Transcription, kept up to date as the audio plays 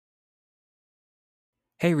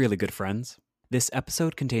Hey, really good friends. This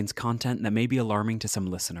episode contains content that may be alarming to some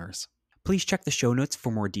listeners. Please check the show notes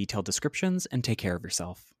for more detailed descriptions and take care of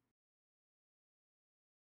yourself.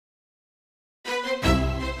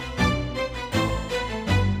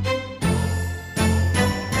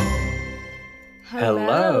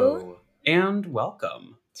 Hello and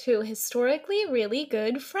welcome to Historically Really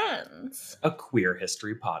Good Friends, a queer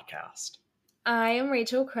history podcast. I am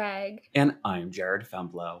Rachel Craig. And I'm Jared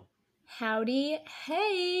Femblow. Howdy,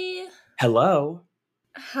 hey. Hello.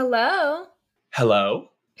 Hello. Hello.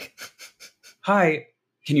 Hi,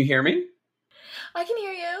 can you hear me? I can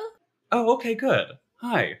hear you. Oh, okay, good.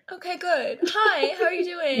 Hi. Okay, good. Hi, how are you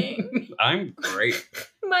doing? I'm great.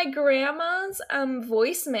 My grandma's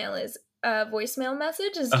voicemail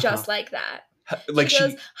message is just like that. Like she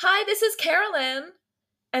goes, "Hi, this is Carolyn."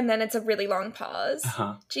 And then it's a really long pause.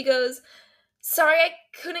 She goes, "Sorry, I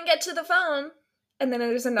couldn't get to the phone." And then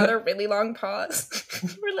there's another really long pause.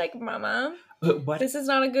 We're like, "Mama, what? This is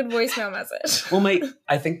not a good voicemail message." Well,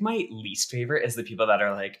 I think my least favorite is the people that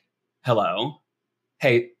are like, "Hello,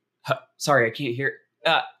 hey, sorry, I can't hear."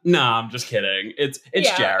 Nah, I'm just kidding. It's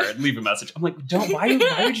Jared. Leave a message. I'm like, don't. Why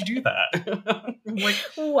would you do that? Like,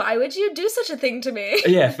 why would you do such a thing to me?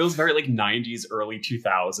 Yeah, it feels very like 90s, early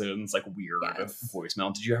 2000s, like weird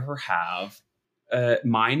voicemail. Did you ever have?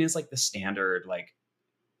 Mine is like the standard, like,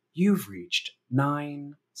 you've reached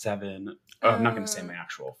 97. Oh, I'm not going to say my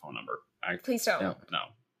actual phone number. Please don't. No.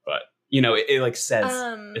 But you know, it like says.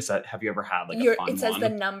 Is that? Have you ever had like a fun one? It says the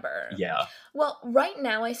number. Yeah. Well, right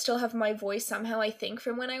now I still have my voice somehow. I think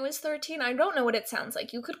from when I was 13. I don't know what it sounds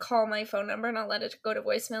like. You could call my phone number and I'll let it go to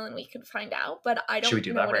voicemail and we could find out. But I don't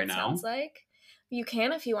know what it sounds like. You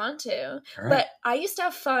can if you want to. Right. But I used to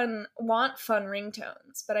have fun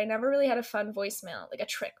ringtones, but I never really had a fun voicemail, like a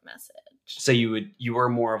trick message. So you were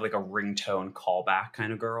more of like a ringtone callback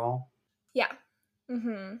kind of girl? Yeah.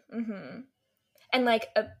 And like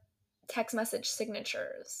a text message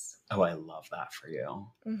signatures. Oh, I love that for you.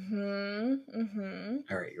 All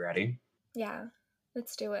right, you ready? Yeah,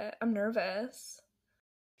 let's do it. I'm nervous.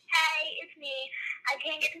 Hey, it's me. I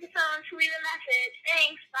can't get to the phone to leave a message.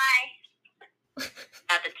 Thanks, bye.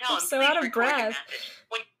 At the tone, I'm so out of breath.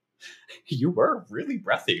 You were really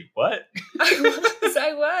breathy. What?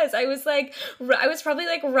 I was probably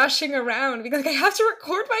like rushing around because I have to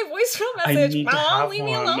record my voicemail message. Mom, leave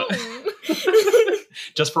me alone.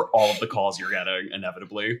 Just for all of the calls you're getting,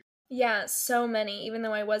 inevitably. Yeah, so many. Even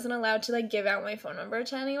though I wasn't allowed to like give out my phone number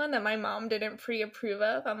to anyone that my mom didn't pre-approve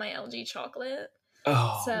of on my LG chocolate.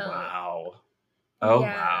 Oh, so, wow. Oh,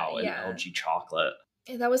 yeah, wow. An LG chocolate.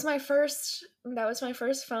 That was my first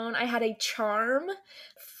phone. I had a charm.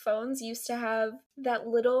 Phones used to have that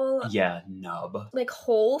little nub, like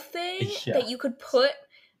hole thing that you could put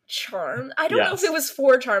charm. I don't know if it was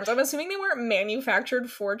for charms. I'm assuming they weren't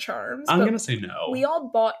manufactured for charms. I'm gonna say no. We all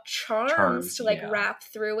bought charms to like wrap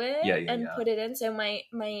through it and put it in. So my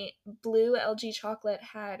blue LG chocolate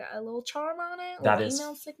had a little charm on it. That is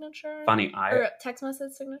email signature. Funny. Or a text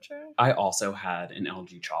message signature. I also had an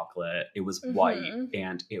LG chocolate. It was white,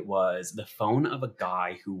 and it was the phone of a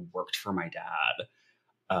guy who worked for my dad.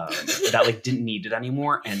 That like didn't need it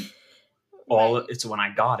anymore, and so when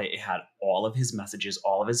I got it, it had all of his messages,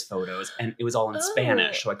 all of his photos, and it was all in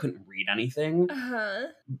Spanish, so I couldn't read anything.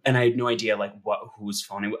 And I had no idea like whose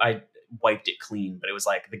phone. I wiped it clean, but it was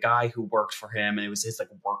like the guy who worked for him, and it was his like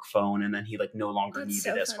work phone, and then he like no longer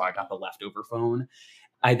needed it, so I got the leftover phone.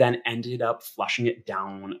 I then ended up flushing it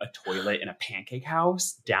down a toilet in a pancake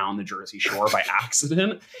house down the Jersey Shore by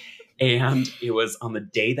accident. And it was on the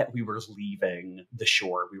day that we were leaving the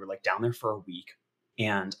shore. We were like down there for a week.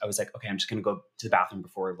 And I was like, okay, I'm just going to go to the bathroom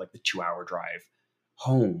before like the 2-hour drive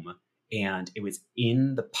home. And it was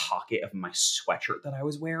in the pocket of my sweatshirt that I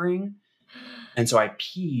was wearing. And so I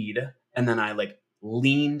peed, and then I like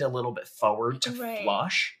leaned a little bit forward to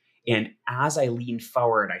flush. And as I leaned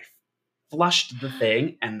forward, I flushed the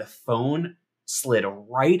thing, and the phone slid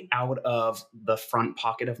right out of the front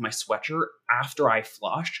pocket of my sweatshirt after I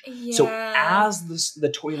flushed. Yeah. So as the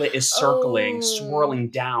toilet is circling,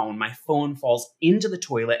 swirling down, my phone falls into the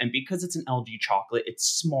toilet. And because it's an LG chocolate, it's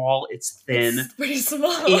small, it's thin. It's pretty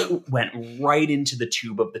small. It went right into the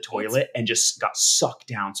tube of the toilet and just got sucked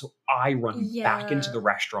down. So I run back into the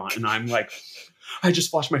restaurant, and I'm like, I just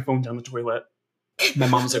flushed my phone down the toilet. My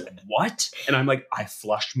mom was like, what? And I'm like, I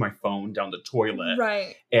flushed my phone down the toilet.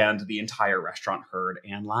 Right. And the entire restaurant heard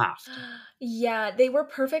and laughed. Yeah, they were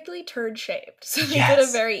perfectly turd-shaped. So they could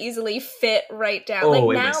have very easily fit right down. Like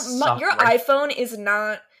now, your iPhone is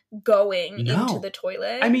not going into the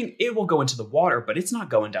toilet. I mean, it will go into the water, but it's not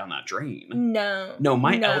going down that drain. No,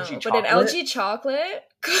 my LG chocolate. But an LG chocolate,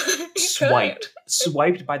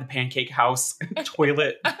 swiped by the Pancake House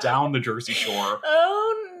toilet down the Jersey Shore.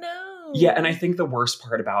 Oh no. Yeah, and I think the worst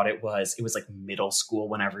part about it was like middle school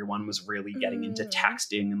when everyone was really getting into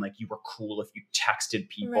texting and like you were cool if you texted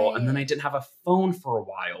people. Right. And then I didn't have a phone for a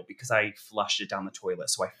while because I flushed it down the toilet.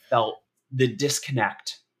 So I felt the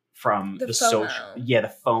disconnect from the social,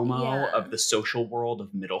 the FOMO of the social world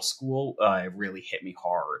of middle school. Really hit me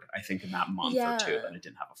hard, I think, in that month or two that I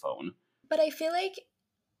didn't have a phone. But I feel like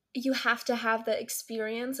you have to have the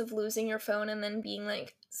experience of losing your phone and then being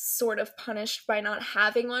like sort of punished by not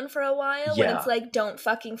having one for a while. When it's like, don't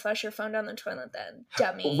fucking flush your phone down the toilet then,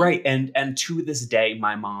 dummy. Right. And to this day,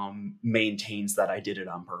 my mom maintains that I did it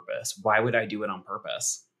on purpose. Why would I do it on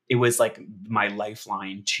purpose? It was like my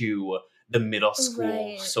lifeline to the middle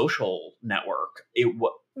school social network.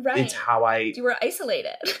 It's how you were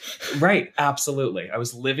isolated. Right. Absolutely. I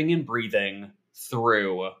was living and breathing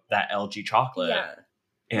through that LG chocolate.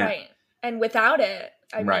 Yeah. And without it,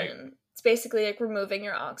 I mean, it's basically like removing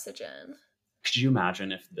your oxygen. Could you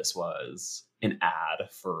imagine if this was an ad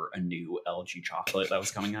for a new LG chocolate that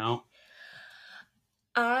was coming out?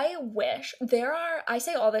 I wish. I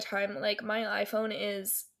say all the time, like, my iPhone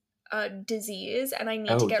is a disease and I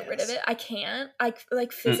need to get rid of it. I can't. I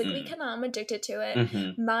like physically cannot. I'm addicted to it.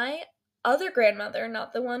 Mm-hmm. My other grandmother,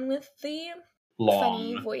 not the one with the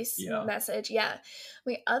funny voice message. Yeah.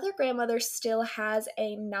 My other grandmother still has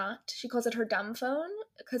she calls it her dumb phone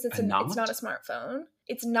because it's not a smartphone.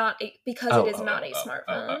 It's not it is not a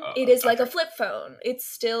smartphone. It is like a flip phone. It's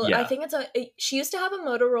still, I think she used to have a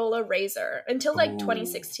Motorola Razr until like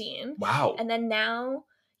 2016. Wow. And then now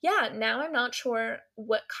I'm not sure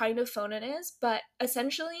what kind of phone it is, but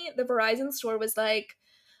essentially the Verizon store was like,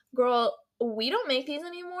 girl, we don't make these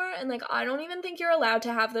anymore, and like I don't even think you're allowed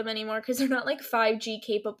to have them anymore because they're not like 5G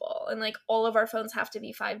capable, and like all of our phones have to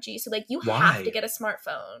be 5G, so like you have to get a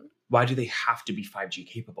smartphone. Why do they have to be 5G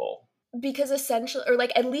capable? Because essentially, or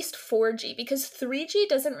like at least 4G, because 3G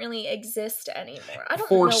doesn't really exist anymore. I don't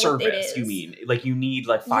know what service, it is. You mean like you need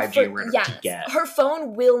like 5G to get. Her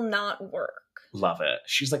phone will not work. Love it.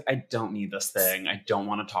 She's like, I don't need this thing. I don't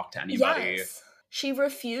want to talk to anybody. Yes. She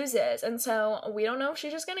refuses, and so we don't know if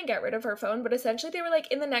she's just going to get rid of her phone, but essentially they were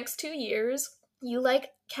like, in the next 2 years, you like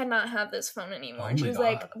cannot have this phone anymore. And she was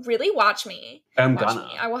like, really? Watch me. Watch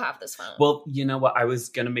me. I will have this phone. Well, you know what? I was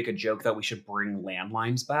going to make a joke that we should bring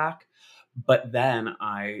landlines back, but then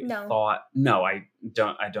I thought, no, I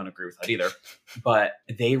don't agree with that either. But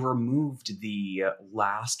they removed the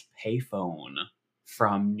last payphone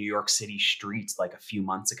from New York City streets like a few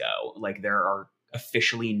months ago. Like there are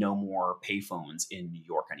officially no more payphones in New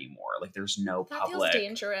York anymore. Like there's no public. That feels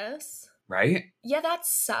dangerous. Right? Yeah, that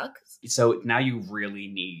sucks. So now you really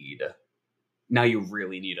need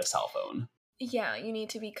a cell phone. Yeah, you need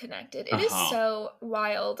to be connected. It is so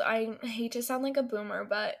wild. I hate to sound like a boomer,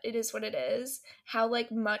 but it is what it is. How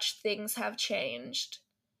like much things have changed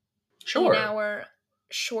in our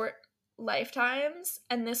short lifetimes.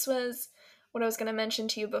 And this was what I was going to mention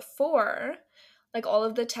to you before. Like all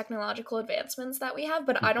of the technological advancements that we have,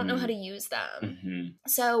 but I don't know how to use them. Mm-hmm.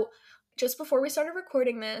 So just before we started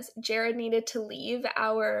recording this, Jared needed to leave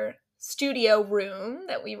our studio room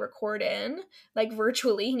that we record in, like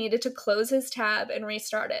virtually. He needed to close his tab and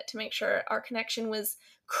restart it to make sure our connection was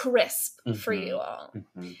crisp for you all.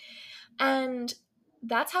 Mm-hmm. And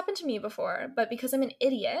that's happened to me before, but because I'm an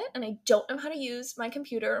idiot and I don't know how to use my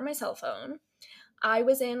computer or my cell phone, I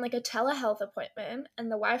was in like a telehealth appointment and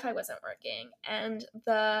the Wi-Fi wasn't working. And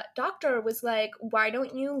the doctor was like, why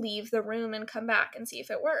don't you leave the room and come back and see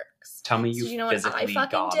if it works? Tell me you know physically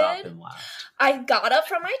got up and left. I got up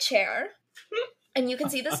from my chair. And you can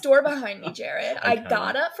see this door behind me, Jared. Okay. I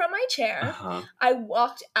got up from my chair. I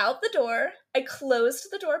walked out the door. I closed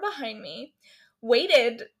the door behind me.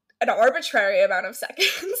 Waited an arbitrary amount of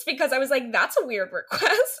seconds because I was like, that's a weird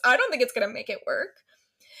request. I don't think it's going to make it work.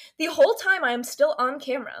 The whole time I am still on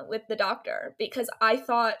camera with the doctor because I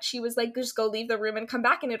thought she was like, just go leave the room and come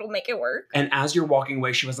back and it'll make it work. And as you're walking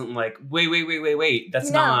away, she wasn't like, wait,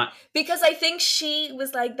 that's not. Because I think she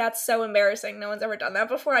was like, that's so embarrassing. No one's ever done that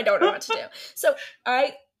before. I don't know what to do. So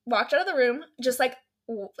I walked out of the room, just like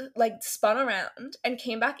spun around and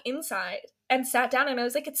came back inside and sat down and I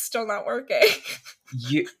was like, it's still not working.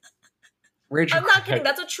 Where'd you I'm not kidding.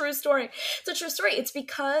 That's a true story. It's a true story. It's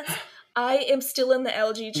because I am still in the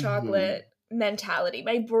LG chocolate mentality.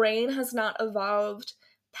 My brain has not evolved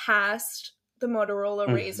past the Motorola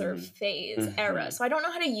Razr phase era. So I don't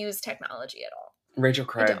know how to use technology at all. Rachel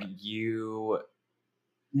Craig, you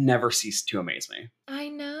never cease to amaze me. I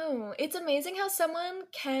know. know. It's amazing how someone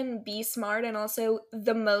can be smart and also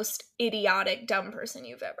the most idiotic, dumb person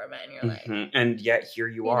you've ever met in your life. And yet here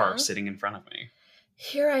you are sitting in front of me.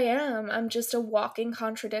 Here I am. I'm just a walking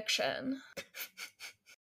contradiction.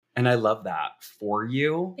 And I love that for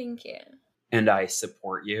you. Thank you. And I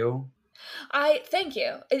support you. Thank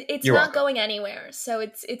you. It's You're not welcome. going anywhere, so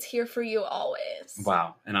it's here for you always.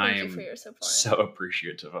 Wow, and I am for your support. So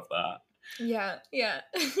appreciative of that. Yeah.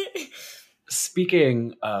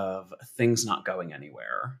 Speaking of things not going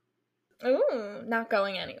anywhere. Ooh, not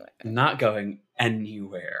going anywhere. Not going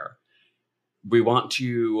anywhere. We want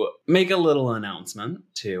to make a little announcement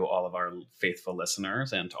to all of our faithful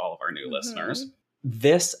listeners and to all of our new listeners.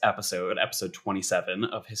 This episode 27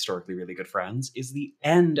 of Historically Really Good Friends, is the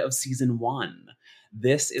end of season 1.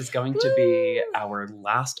 This is going to be our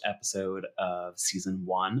last episode of season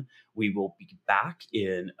 1. We will be back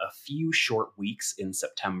in a few short weeks in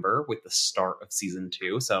September with the start of season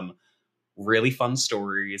 2. Some really fun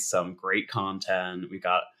stories, some great content. We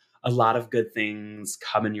got a lot of good things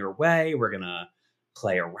coming your way. We're going to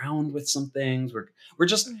play around with some things. We're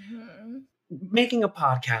just... Making a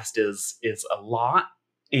podcast is a lot,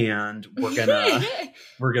 and we're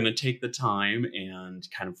gonna take the time and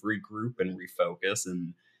kind of regroup and refocus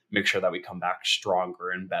and make sure that we come back stronger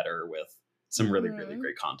and better with some really, really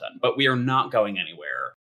great content. But we are not going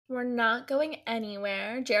anywhere. We're not going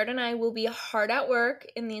anywhere. Jared and I will be hard at work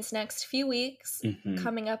in these next few weeks,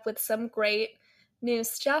 coming up with some great new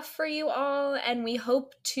stuff for you all, and we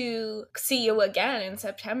hope to see you again in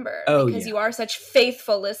September because you are such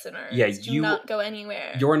faithful listeners. Do not go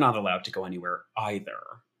anywhere. You're not allowed to go anywhere either.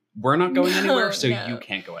 We're not going anywhere, so you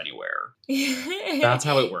can't go anywhere. That's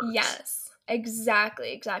how it works. Yes,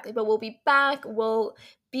 exactly. But we'll be back. We'll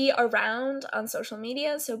be around on social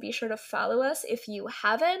media, so be sure to follow us if you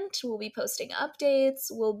haven't. We'll be posting updates.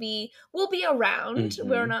 We'll be around.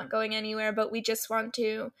 We're not going anywhere, but we just want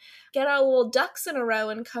to get our little ducks in a row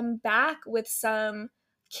and come back with some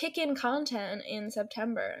kick-in content in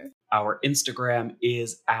September. Our Instagram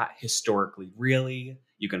is @historicallyreally.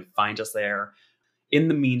 You can find us there. In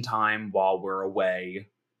the meantime, while we're away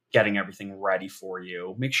getting everything ready for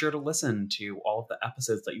you, make sure to listen to all of the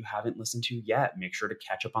episodes that you haven't listened to yet. Make sure to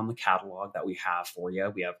catch up on the catalog that we have for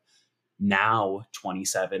you. We have now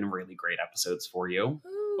 27 really great episodes for you.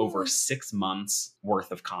 Over 6 months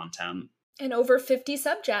worth of content. And over 50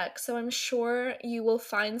 subjects, so I'm sure you will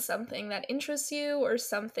find something that interests you or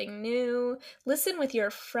something new. Listen with your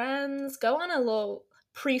friends. Go on a little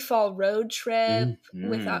pre-fall road trip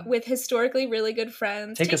with historically really good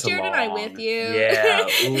friends. Take Jared and I with you. Yeah.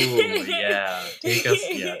 Ooh, yeah. Take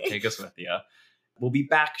us with you. We'll be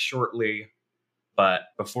back shortly, but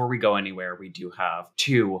before we go anywhere, we do have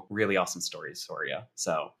 2 really awesome stories for you.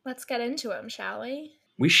 So let's get into them, shall we?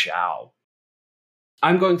 We shall.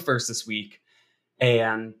 I'm going first this week,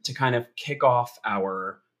 and to kind of kick off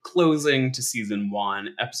our closing to season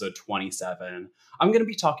 1, episode 27, I'm going to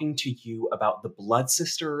be talking to you about the Blood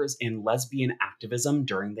Sisters and lesbian activism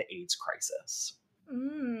during the AIDS crisis.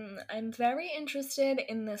 I'm very interested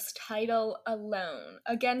in this title alone.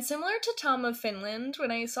 Again, similar to Tom of Finland, when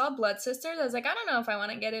I saw Blood Sisters, I was like, I don't know if I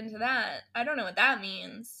want to get into that. I don't know what that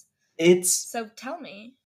means. So tell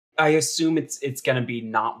me. I assume it's going to be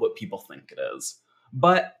not what people think it is.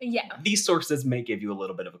 But these sources may give you a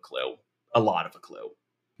little bit of a clue. A lot of a clue.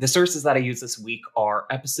 The sources that I use this week are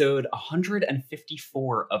episode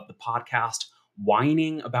 154 of the podcast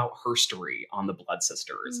Whining About Herstory on the Blood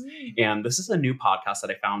Sisters. And this is a new podcast that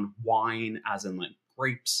I found. Wine as in like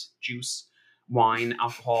grapes, juice, wine,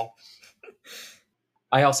 alcohol.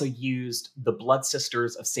 I also used The Blood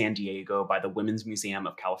Sisters of San Diego by the Women's Museum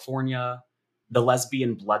of California. The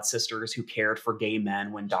Lesbian Blood Sisters Who Cared for Gay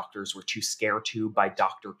Men When Doctors Were Too Scared To by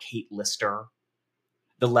Dr. Kate Lister.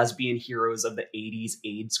 The Lesbian Heroes of the 80s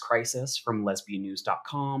AIDS Crisis from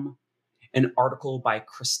lesbiannews.com. An article by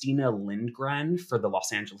Christina Lindgren for the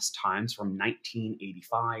Los Angeles Times from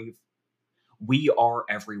 1985. We Are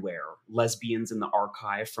Everywhere, Lesbians in the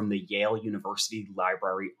Archive from the Yale University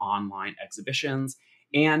Library online exhibitions,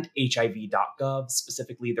 and HIV.gov,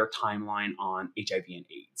 specifically their timeline on HIV and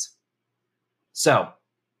AIDS. So,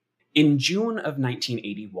 in June of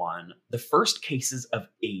 1981, the first cases of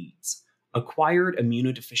AIDS, acquired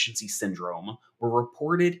immunodeficiency syndrome, were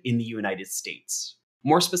reported in the United States,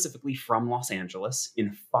 more specifically from Los Angeles,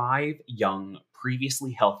 in 5 young,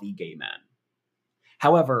 previously healthy gay men.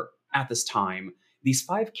 However, at this time, these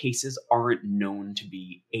 5 cases aren't known to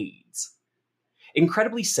be AIDS.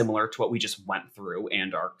 Incredibly similar to what we just went through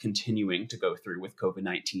and are continuing to go through with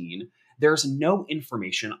COVID-19, there's no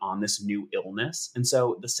information on this new illness, and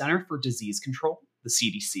so the Center for Disease Control the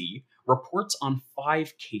CDC, reports on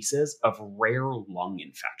 5 cases of rare lung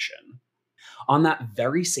infection. On that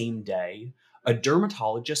very same day, a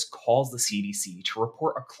dermatologist calls the CDC to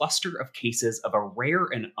report a cluster of cases of a rare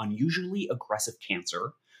and unusually aggressive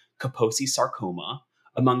cancer, Kaposi sarcoma,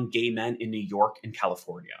 among gay men in New York and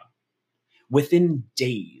California. Within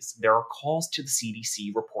days, there are calls to the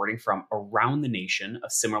CDC reporting from around the nation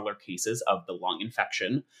of similar cases of the lung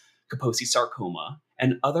infection, Kaposi sarcoma,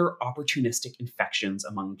 and other opportunistic infections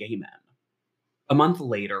among gay men. A month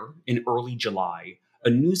later, in early July, a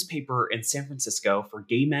newspaper in San Francisco for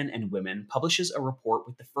gay men and women publishes a report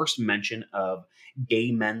with the first mention of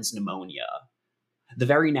gay men's pneumonia. The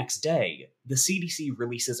very next day, the CDC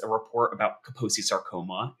releases a report about Kaposi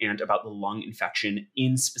sarcoma and about the lung infection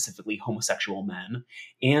in specifically homosexual men,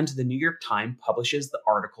 and the New York Times publishes the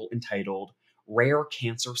article entitled Rare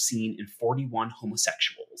Cancer Seen in 41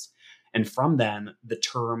 Homosexuals. And from then, the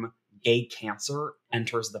term gay cancer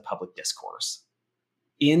enters the public discourse.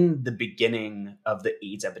 In the beginning of the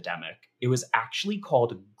AIDS epidemic, it was actually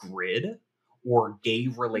called GRID, or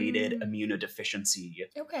gay-related immunodeficiency.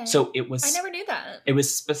 Okay. So it was... I never knew that. It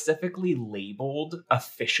was specifically labeled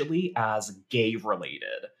officially as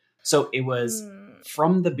gay-related. So it was,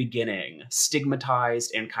 from the beginning,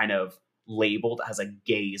 stigmatized and kind of labeled as a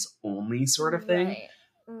gays-only sort of thing.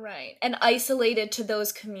 Right. And isolated to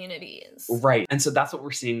those communities. Right. And so that's what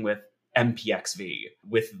we're seeing with MPXV,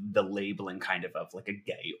 with the labeling kind of like a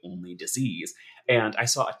gay-only disease. And I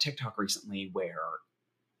saw a TikTok recently where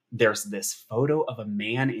there's this photo of a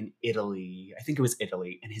man in Italy, I think it was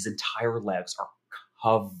Italy, and his entire legs are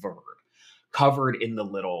covered in the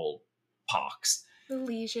little pox. The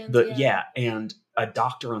lesions, yeah. And a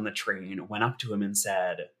doctor on the train went up to him and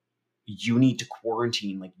said, you need to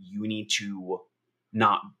quarantine, like you need to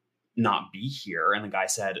not be here. And the guy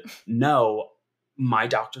said, no, my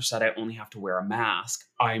doctor said I only have to wear a mask.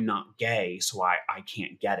 I'm not gay, so I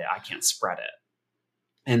can't get it. I can't spread it.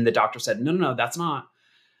 And the doctor said, no, that's not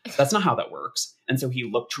how that works. And so he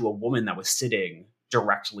looked to a woman that was sitting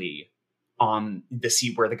directly on the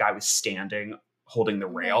seat where the guy was standing holding the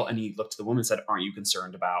rail. And he looked to the woman and said, aren't you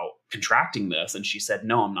concerned about contracting this? And she said,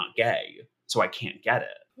 no, I'm not gay, so I can't get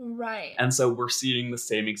it. Right. And so we're seeing the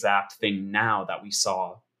same exact thing now that we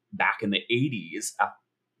saw back in the 80s at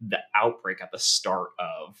the outbreak at the start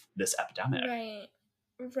of this epidemic.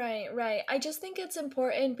 Right. I just think it's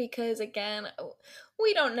important because, again,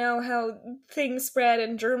 we don't know how things spread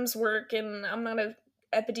and germs work, and I'm not an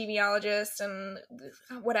epidemiologist and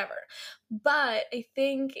whatever. But I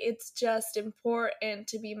think it's just important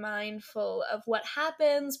to be mindful of what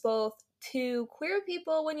happens both to queer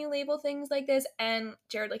people when you label things like this, and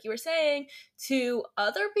Jared, like you were saying, to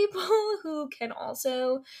other people who can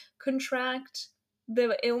also contract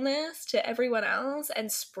the illness to everyone else and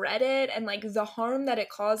spread it, and like the harm that it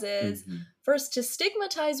causes first to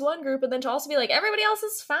stigmatize one group and then to also be like everybody else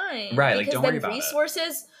is fine, right? Because like don't then worry about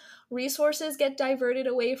resources get diverted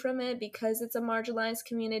away from it because it's a marginalized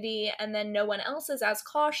community, and then no one else is as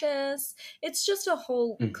cautious. It's just a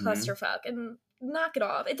whole clusterfuck, and knock it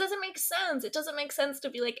off. It doesn't make sense. It doesn't make sense to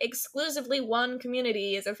be like exclusively one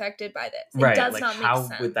community is affected by this. It does not make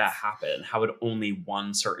sense. How would that happen? How would only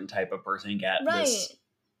one certain type of person get this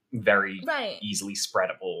very easily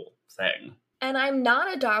spreadable thing? And I'm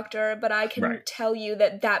not a doctor, but I can tell you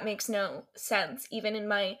that makes no sense, even in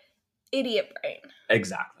my idiot brain.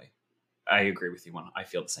 Exactly. I agree with you. I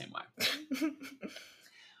feel the same way.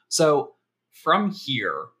 So from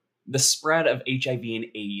here, the spread of HIV and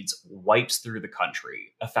AIDS wipes through the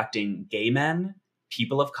country, affecting gay men,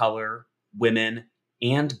 people of color, women,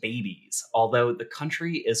 and babies, although the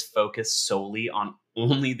country is focused solely on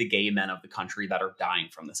only the gay men of the country that are dying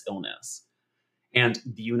from this illness. And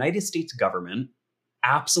the United States government,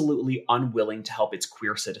 absolutely unwilling to help its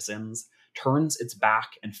queer citizens, turns its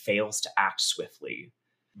back and fails to act swiftly.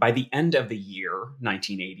 By the end of the year,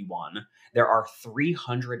 1981, there are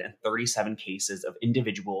 337 cases of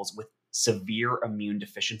individuals with severe immune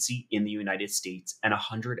deficiency in the United States and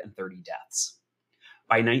 130 deaths.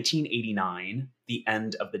 By 1989, the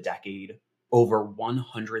end of the decade, over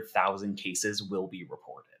 100,000 cases will be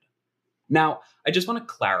reported. Now, I just want to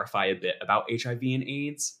clarify a bit about HIV and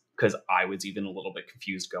AIDS, because I was even a little bit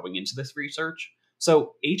confused going into this research.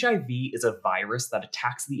 So HIV is a virus that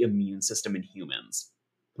attacks the immune system in humans.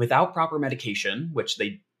 Without proper medication, which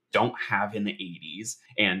they don't have in the 80s,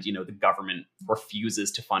 and the government refuses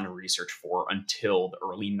to fund research for until the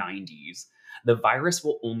early 90s, the virus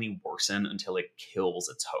will only worsen until it kills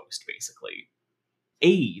its host, basically.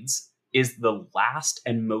 AIDS is the last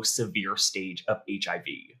and most severe stage of HIV.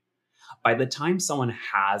 By the time someone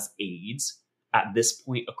has AIDS, at this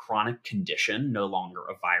point a chronic condition, no longer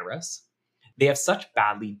a virus. They have such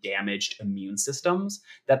badly damaged immune systems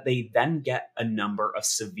that they then get a number of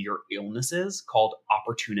severe illnesses called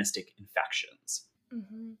opportunistic infections.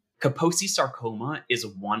 Mm-hmm. Kaposi sarcoma is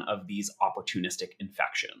one of these opportunistic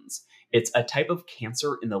infections. It's a type of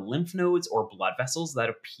cancer in the lymph nodes or blood vessels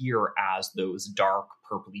that appear as those dark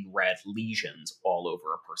purpley red lesions all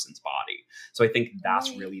over a person's body. So I think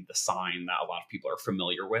that's really the sign that a lot of people are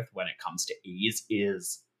familiar with when it comes to AIDS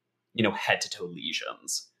is, head to toe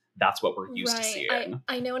lesions. That's what we're used to seeing.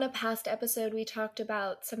 I know in a past episode we talked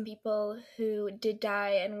about some people who did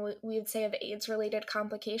die and we would say of AIDS-related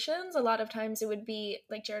complications. A lot of times it would be,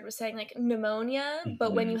 like Jared was saying, like pneumonia. Mm-hmm.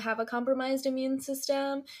 But when you have a compromised immune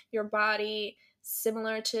system, your body,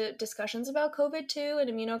 similar to discussions about COVID too and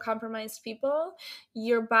immunocompromised people,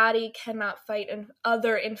 your body cannot fight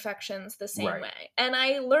other infections the same way. And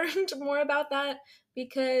I learned more about that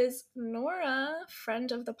because Nora,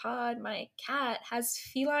 friend of the pod, my cat, has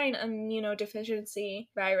feline immunodeficiency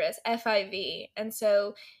virus, FIV. And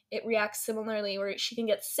so it reacts similarly where she can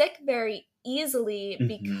get sick very easily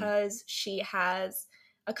because she has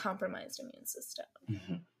a compromised immune system.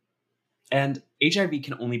 Mm-hmm. And HIV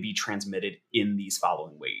can only be transmitted in these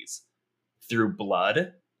following ways: through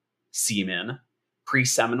blood, semen,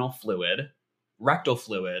 preseminal fluid, rectal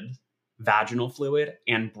fluid, vaginal fluid,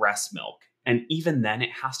 and breast milk. And even then, it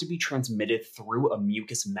has to be transmitted through a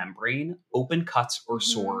mucous membrane, open cuts or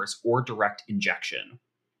sores, or direct injection.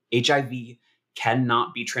 HIV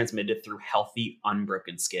cannot be transmitted through healthy,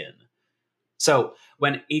 unbroken skin. So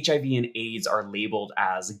when HIV and AIDS are labeled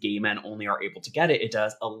as gay men only are able to get it, it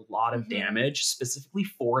does a lot of damage, specifically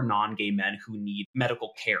for non-gay men who need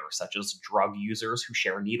medical care, such as drug users who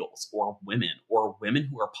share needles, or women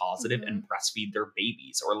who are positive and breastfeed their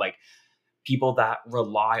babies, or like people that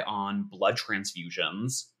rely on blood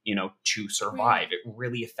transfusions, to survive. It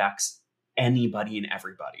really affects anybody and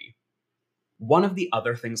everybody. One of the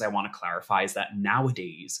other things I want to clarify is that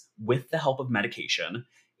nowadays, with the help of medication,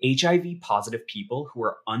 HIV-positive people who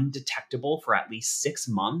are undetectable for at least 6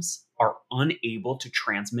 months are unable to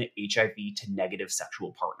transmit HIV to negative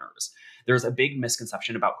sexual partners. There's a big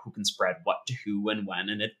misconception about who can spread what to who and when,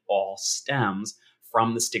 and it all stems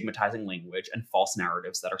from the stigmatizing language and false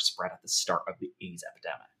narratives that are spread at the start of the AIDS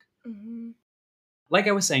epidemic. Mm-hmm. Like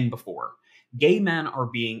I was saying before, gay men are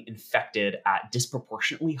being infected at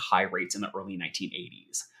disproportionately high rates in the early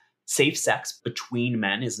 1980s. Safe sex between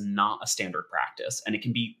men is not a standard practice, and it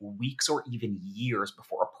can be weeks or even years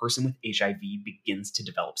before a person with HIV begins to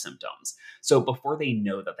develop symptoms. So before they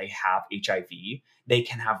know that they have HIV, they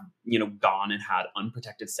can have, gone and had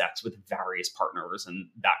unprotected sex with various partners, and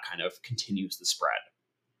that kind of continues the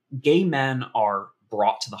spread. Gay men are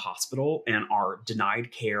brought to the hospital and are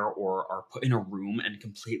denied care or are put in a room and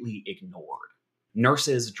completely ignored.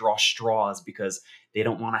 Nurses draw straws because they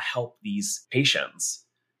don't want to help these patients.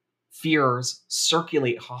 Fears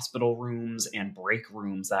circulate hospital rooms and break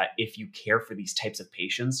rooms that if you care for these types of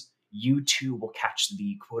patients, you too will catch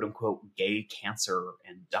the quote-unquote gay cancer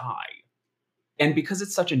and die. And because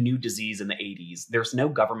it's such a new disease in the 80s, there's no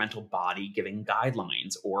governmental body giving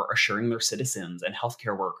guidelines or assuring their citizens and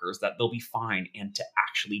healthcare workers that they'll be fine and to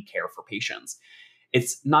actually care for patients.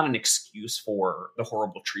 It's not an excuse for the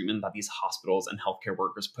horrible treatment that these hospitals and healthcare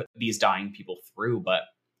workers put these dying people through, but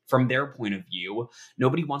from their point of view,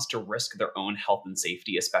 nobody wants to risk their own health and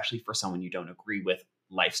safety, especially for someone you don't agree with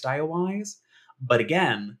lifestyle-wise. But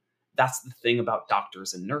again, that's the thing about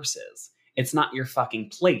doctors and nurses. It's not your fucking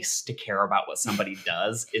place to care about what somebody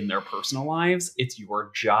does in their personal lives. It's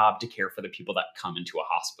your job to care for the people that come into a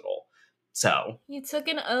hospital. So you took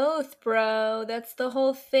an oath, bro. That's the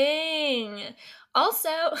whole thing. Also,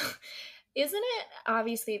 isn't it,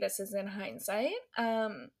 obviously this is in hindsight,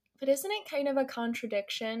 but isn't it kind of a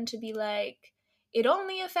contradiction to be like, it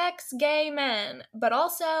only affects gay men, but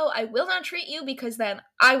also I will not treat you because then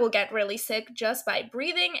I will get really sick just by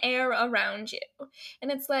breathing air around you.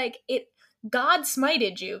 And it's like, God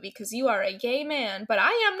smited you because you are a gay man, but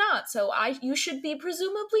I am not, so you should be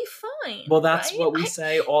presumably fine. Well, that's right? what we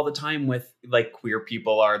say all the time with, like, queer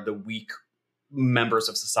people are the weak members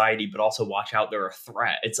of society, but also watch out, they're a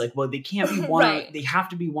threat. It's like, well, they can't be one right. They have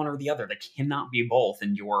to be one or the other. They cannot be both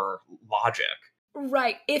in your logic.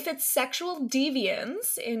 Right. If it's sexual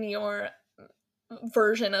deviance in your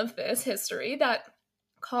version of this history that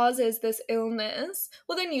causes this illness,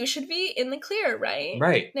 well, then you should be in the clear, right?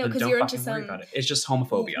 Right. No, because you're into some... about it. It's just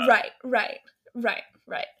homophobia.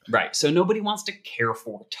 Right. So nobody wants to care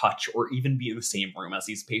for, touch, or even be in the same room as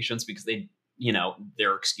these patients because they,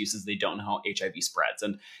 their excuses, they don't know how HIV spreads.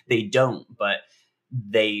 And they don't, but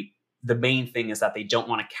they the main thing is that they don't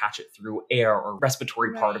want to catch it through air or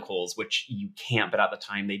respiratory particles, which you can't, but at the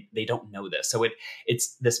time they don't know this. So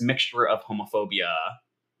it's this mixture of homophobia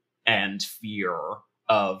and fear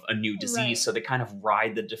of a new disease. So they kind of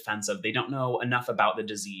ride the defense of they don't know enough about the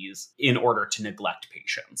disease in order to neglect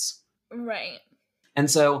patients. Right. And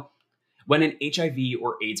so when an HIV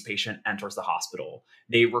or AIDS patient enters the hospital,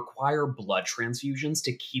 they require blood transfusions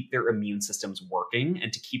to keep their immune systems working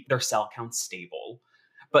and to keep their cell counts stable.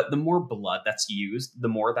 But the more blood that's used, the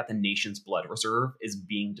more that the nation's blood reserve is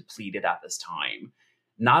being depleted at this time.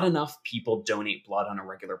 Not enough people donate blood on a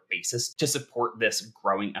regular basis to support this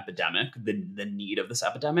growing epidemic, the need of this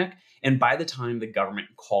epidemic. And by the time the government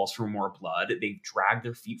calls for more blood, they've dragged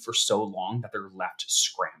their feet for so long that they're left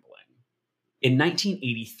scrambling. In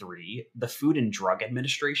 1983, the Food and Drug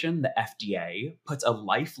Administration, the FDA, puts a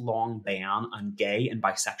lifelong ban on gay and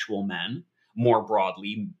bisexual men, more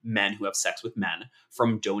broadly, men who have sex with men,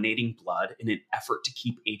 from donating blood in an effort to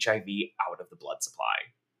keep HIV out of the blood supply.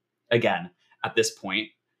 Again, at this point,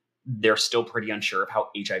 they're still pretty unsure of how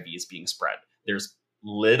HIV is being spread. There's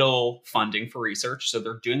little funding for research, so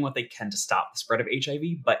they're doing what they can to stop the spread of HIV,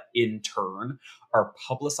 but in turn are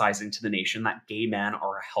publicizing to the nation that gay men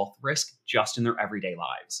are a health risk just in their everyday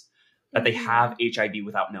lives. That they have HIV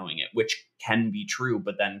without knowing it, which can be true,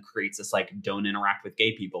 but then creates this don't interact with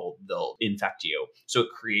gay people, they'll infect you. So it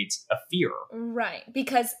creates a fear. Right,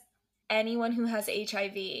 because anyone who has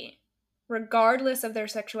HIV, regardless of their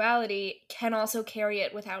sexuality, can also carry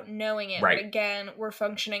it without knowing it. Right. But again, we're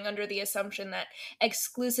functioning under the assumption that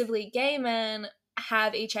exclusively gay men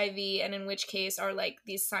have HIV, and in which case are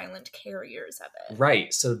these silent carriers of it.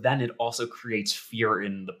 Right. So then it also creates fear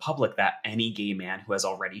in the public that any gay man who has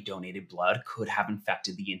already donated blood could have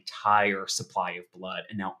infected the entire supply of blood.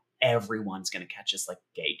 And now everyone's going to catch this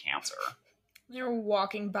gay cancer. They're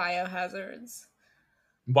walking biohazards.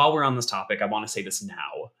 While we're on this topic, I want to say this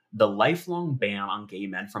now. The lifelong ban on gay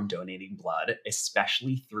men from donating blood,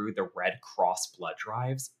 especially through the Red Cross blood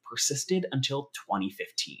drives, persisted until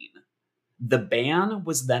 2015. The ban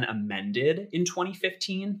was then amended in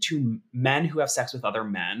 2015 to men who have sex with other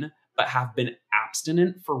men, but have been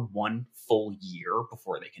abstinent for 1 full year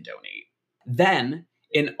before they can donate. Then,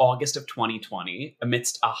 in August of 2020,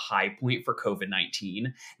 amidst a high point for COVID-19,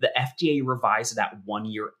 the FDA revised that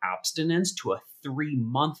 1-year abstinence to a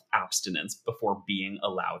 3-month abstinence before being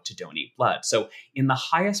allowed to donate blood. So in the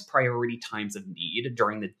highest priority times of need,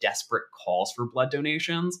 during the desperate calls for blood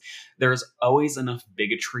donations, there's always enough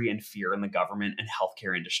bigotry and fear in the government and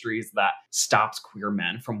healthcare industries that stops queer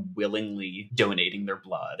men from willingly donating their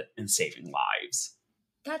blood and saving lives.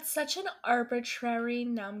 That's such an arbitrary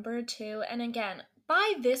number, too. And again,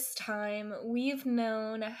 by this time, we've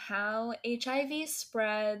known how HIV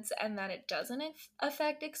spreads and that it doesn't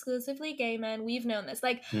affect exclusively gay men. We've known this.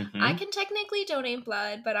 I can technically donate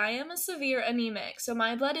blood, but I am a severe anemic, so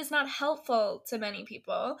my blood is not helpful to many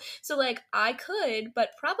people. So, I could,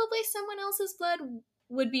 but probably someone else's blood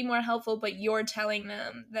would be more helpful, but you're telling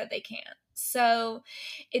them that they can't. So,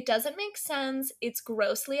 it doesn't make sense. It's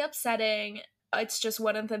grossly upsetting. It's just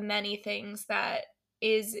one of the many things that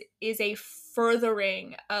is a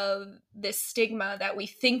furthering of this stigma that we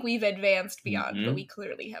think we've advanced beyond, but we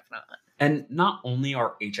clearly have not. And not only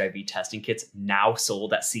are HIV testing kits now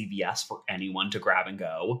sold at CVS for anyone to grab and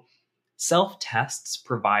go, self-tests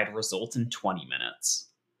provide results in 20 minutes.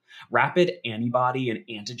 Rapid antibody and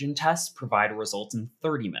antigen tests provide results in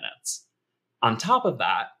 30 minutes. On top of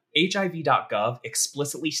that, HIV.gov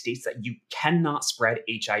explicitly states that you cannot spread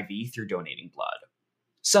HIV through donating blood.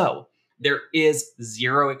 So, there is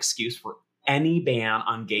zero excuse for any ban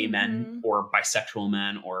on gay men or bisexual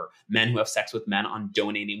men or men who have sex with men on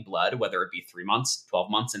donating blood, whether it be 3 months,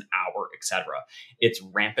 12 months, an hour, etc. It's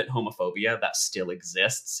rampant homophobia that still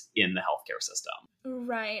exists in the healthcare system.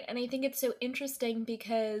 Right. And I think it's so interesting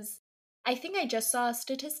because I think I just saw a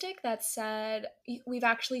statistic that said we've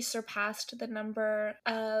actually surpassed the number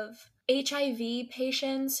of HIV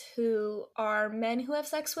patients who are men who have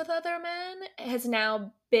sex with other men has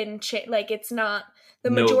now been it's not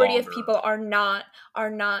the majority of people are not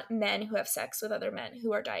men who have sex with other men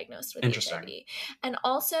who are diagnosed with HIV. And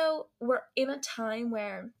also we're in a time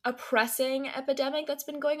where a pressing epidemic that's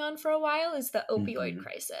been going on for a while is the opioid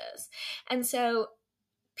crisis. And so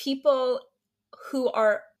people who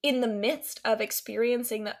are in the midst of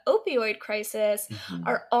experiencing the opioid crisis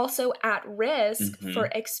are also at risk for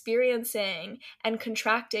experiencing and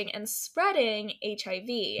contracting and spreading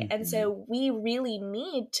HIV. And so we really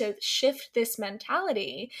need to shift this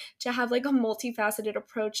mentality to have a multifaceted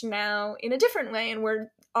approach now in a different way. And we're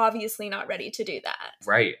obviously not ready to do that.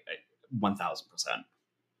 Right. 1000%.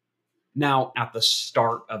 Now, at the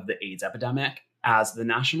start of the AIDS epidemic, as the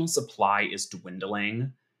national supply is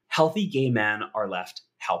dwindling, healthy gay men are left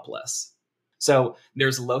helpless. So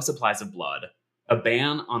there's low supplies of blood, a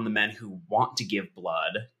ban on the men who want to give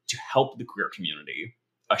blood to help the queer community,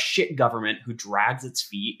 a shit government who drags its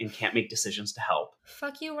feet and can't make decisions to help.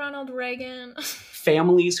 Fuck you, Ronald Reagan.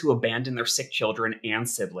 Families who abandon their sick children and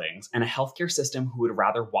siblings, and a healthcare system who would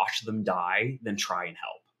rather watch them die than try and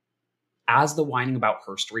help. As the Whining About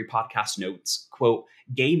Herstory podcast notes, quote,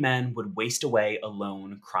 gay men would waste away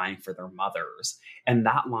alone crying for their mothers. And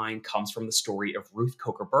that line comes from the story of Ruth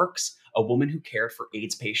Coker Burks, a woman who cared for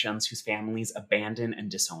AIDS patients whose families abandoned and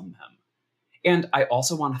disowned them. And I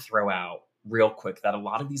also want to throw out real quick that a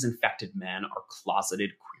lot of these infected men are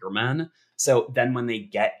closeted queer men. So then when they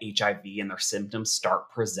get HIV and their symptoms start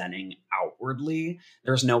presenting outwardly,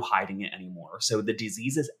 there's no hiding it anymore. So the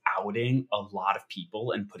disease is outing a lot of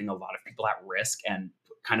people and putting a lot of people at risk and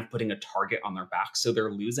kind of putting a target on their back. So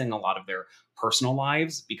they're losing a lot of their personal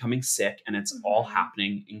lives, becoming sick, and it's all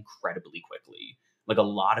happening incredibly quickly. Like a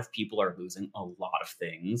lot of people are losing a lot of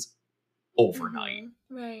things overnight.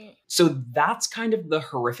 Right. So that's kind of the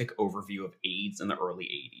horrific overview of AIDS in the early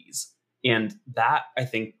 80s. And that, I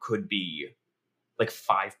think, could be like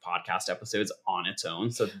 5 podcast episodes on its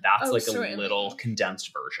own. So that's certainly a little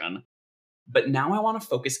condensed version. But now I want to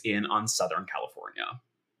focus in on Southern California.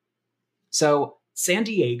 So San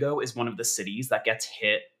Diego is one of the cities that gets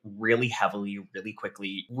hit really heavily, really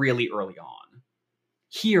quickly, really early on.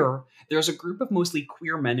 Here, there's a group of mostly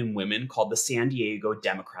queer men and women called the San Diego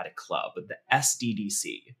Democratic Club, the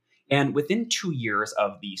SDDC. And within 2 years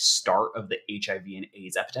of the start of the HIV and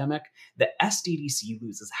AIDS epidemic, the SDDC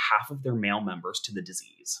loses half of their male members to the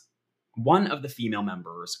disease. One of the female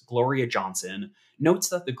members, Gloria Johnson, notes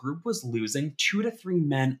that the group was losing 2 to 3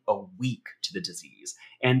 men a week to the disease.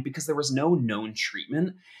 And because there was no known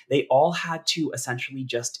treatment, they all had to essentially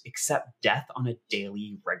just accept death on a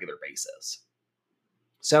daily, regular basis.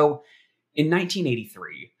 So in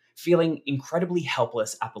 1983, feeling incredibly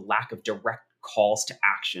helpless at the lack of direct calls to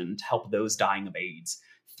action to help those dying of AIDS,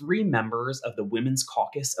 3 members of the Women's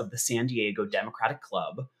Caucus of the San Diego Democratic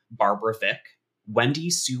Club, Barbara Vick,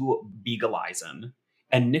 Wendy Sue Beagleisen,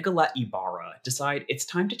 and Nicolette Ibarra, decide it's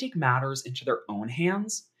time to take matters into their own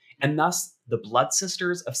hands, and thus the Blood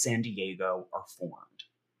Sisters of San Diego are formed.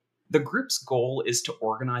 The group's goal is to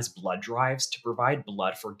organize blood drives to provide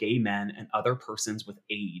blood for gay men and other persons with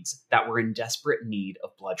AIDS that were in desperate need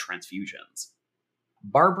of blood transfusions.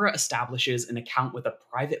 Barbara establishes an account with a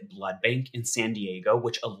private blood bank in San Diego,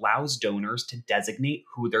 which allows donors to designate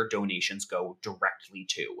who their donations go directly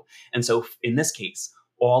to. And so in this case,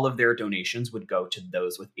 all of their donations would go to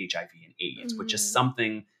those with HIV and AIDS, which is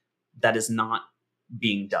something that is not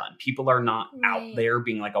being done. People are not out there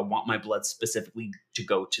being like, I want my blood specifically to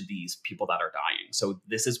go to these people that are dying. So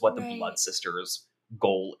this is what the Blood Sisters'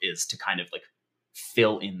 goal is, to kind of like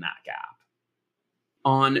fill in that gap.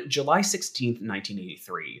 On July 16th,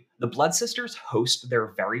 1983, the Blood Sisters host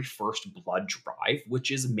their very first blood drive,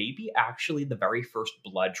 which is maybe actually the very first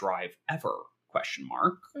blood drive ever, ?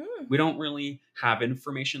 We don't really have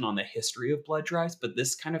information on the history of blood drives, but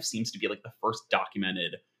this kind of seems to be like the first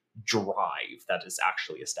documented drive that is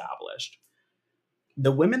actually established.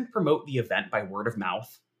 The women promote the event by word of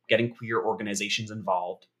mouth, getting queer organizations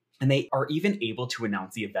involved, and they are even able to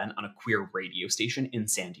announce the event on a queer radio station in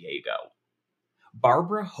San Diego.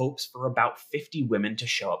 Barbara hopes for about 50 women to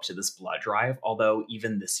show up to this blood drive, although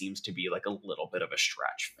even this seems to be like a little bit of a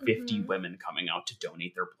stretch. 50 women coming out to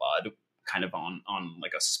donate their blood kind of on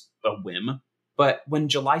like a whim. But when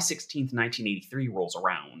July 16th, 1983 rolls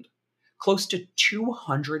around, close to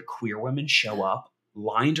 200 queer women show up,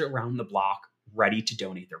 lined around the block, ready to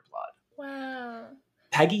donate their blood. Wow.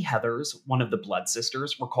 Peggy Heathers, one of the Blood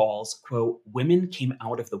Sisters, recalls, quote, women came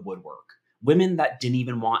out of the woodwork. Women that didn't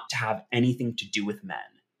even want to have anything to do with men,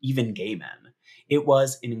 even gay men. It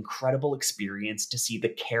was an incredible experience to see the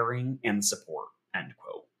caring and the support, end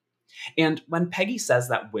quote. And when Peggy says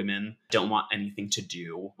that women don't want anything to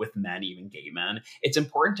do with men, even gay men, it's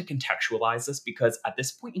important to contextualize this because at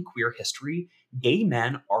this point in queer history, gay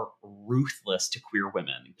men are ruthless to queer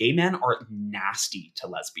women. Gay men are nasty to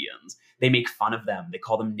lesbians. They make fun of them, they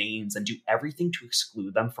call them names, and do everything to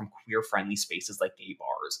exclude them from queer-friendly spaces like gay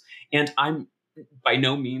bars. And I'm by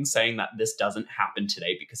no means saying that this doesn't happen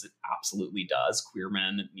today, because it absolutely does. Queer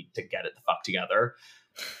men need to get it the fuck together.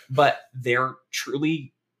 But there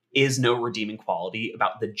truly is no redeeming quality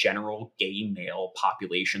about the general gay male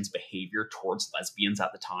population's behavior towards lesbians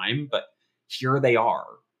at the time, but here they are,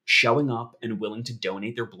 showing up and willing to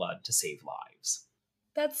donate their blood to save lives.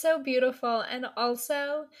 That's so beautiful. And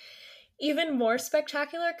also, even more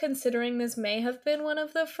spectacular considering this may have been one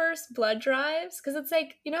of the first blood drives, because it's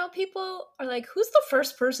like, you know, people are like, who's the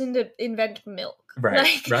first person to invent milk?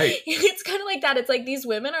 Right, right. It's kind of like that. It's like these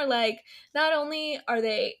women are like, not only are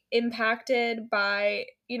they impacted by,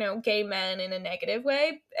 you know, gay men in a negative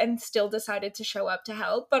way and still decided to show up to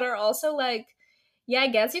help, but are also like, yeah, I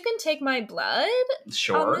guess you can take my blood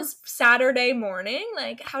on this Saturday morning.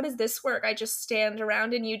 Like, how does this work? I just stand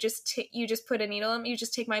around and you just put a needle in, you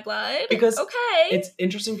just take my blood? Because okay. It's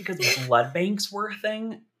interesting because blood banks were a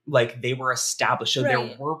thing. Like, they were established. So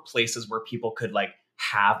there were places where people could, like,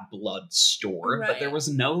 have blood stored, but there was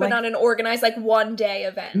no, but not an organized, like, one day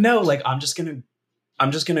event. No, like, I'm just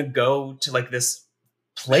gonna go to, like, this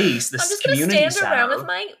place, this I'm just gonna stand around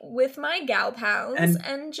with my gal pals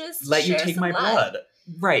and just let you take my blood.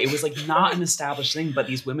 Right. It was like not an an established thing, but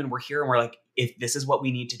these women were here and were like, if this is what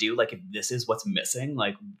we need to do, like if this is what's missing,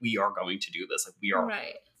 like we are going to do this. Like we are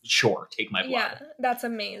sure, take my blood. Yeah, that's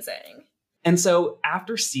amazing. And so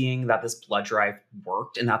after seeing that this blood drive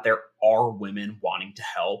worked and that there are women wanting to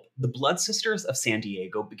help, the Blood Sisters of San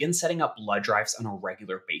Diego begin setting up blood drives on a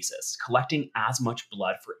regular basis, collecting as much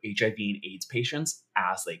blood for HIV and AIDS patients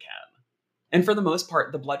as they can. And for the most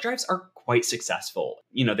part, the blood drives are quite successful.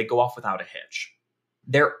 You know, they go off without a hitch.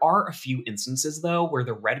 There are a few instances, though, where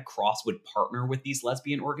the Red Cross would partner with these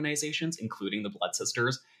lesbian organizations, including the Blood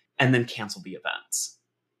Sisters, and then cancel the events.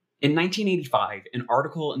 In 1985, an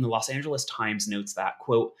article in the Los Angeles Times notes that,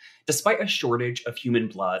 quote, despite a shortage of human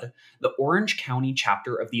blood, the Orange County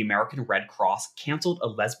chapter of the American Red Cross canceled a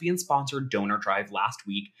lesbian-sponsored donor drive last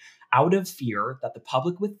week out of fear that the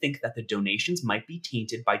public would think that the donations might be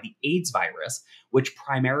tainted by the AIDS virus, which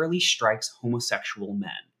primarily strikes homosexual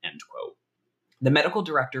men, end quote. The medical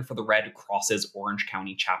director for the Red Cross's Orange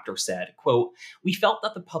County chapter said, quote, we felt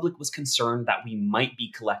that the public was concerned that we might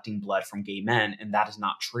be collecting blood from gay men, and that is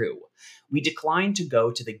not true. We declined to go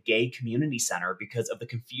to the gay community center because of the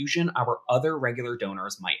confusion our other regular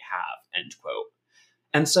donors might have, end quote.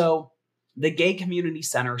 And so the gay community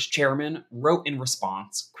center's chairman wrote in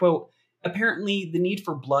response, quote, apparently, the need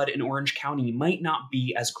for blood in Orange County might not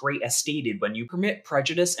be as great as stated when you permit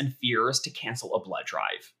prejudice and fears to cancel a blood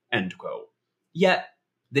drive, end quote. Yet,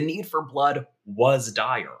 the need for blood was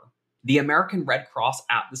dire. The American Red Cross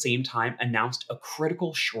at the same time announced a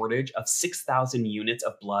critical shortage of 6,000 units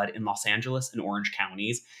of blood in Los Angeles and Orange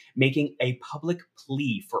counties, making a public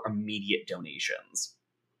plea for immediate donations.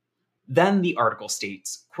 Then the article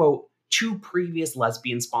states, quote, 2 previous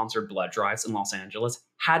lesbian-sponsored blood drives in Los Angeles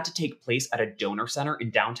had to take place at a donor center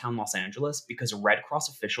in downtown Los Angeles because Red Cross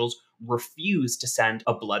officials refused to send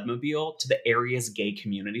a bloodmobile to the area's gay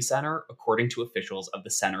community center, according to officials of the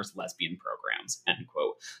center's lesbian programs, end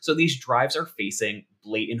quote. So these drives are facing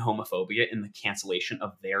blatant homophobia in the cancellation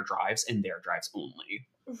of their drives and their drives only.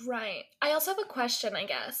 Right. I also have a question, I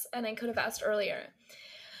guess, and I could have asked earlier.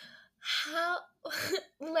 How,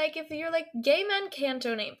 like, if you're like, gay men can't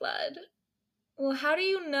donate blood, well, how do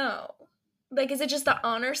you know? Like, is it just the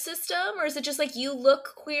honor system, or is it just like, you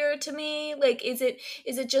look queer to me? Like, is it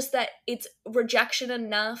just that it's rejection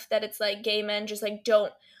enough that it's like gay men just like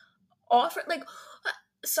don't offer, like,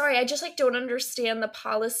 sorry, I just like don't understand the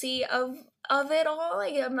policy of it all.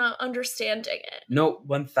 Like, I'm not understanding it. No,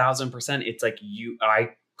 1,000%. It's like I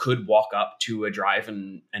could walk up to a drive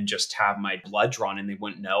and just have my blood drawn and they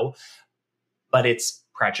wouldn't know. But it's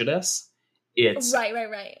prejudice. It's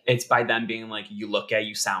right. It's by them being like, you look gay,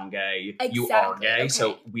 you sound gay, exactly. You are gay,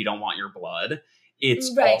 so we don't want your blood.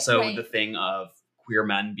 It's also the thing of queer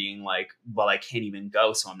men being like, well, I can't even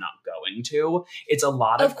go, so I'm not going to. It's a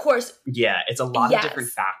lot of course. Yeah, it's a lot of different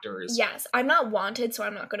factors. Yes, I'm not wanted, so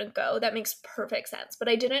I'm not going to go. That makes perfect sense. But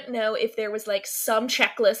I didn't know if there was like some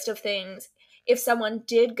checklist of things. If someone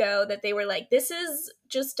did go, that they were like, this is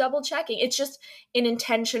just double checking. It's just an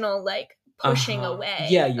intentional like pushing away.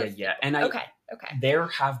 Yeah. And okay. There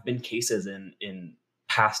have been cases in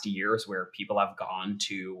past years where people have gone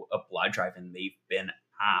to a blood drive and they've been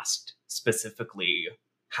asked specifically,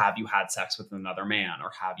 have you had sex with another man,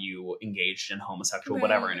 or have you engaged in homosexual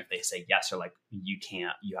whatever? And if they say yes, they're like, you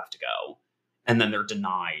can't, you have to go. And then they're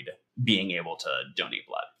denied being able to donate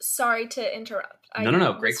blood. Sorry to interrupt.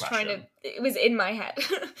 No, great question. It was in my head.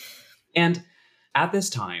 And at this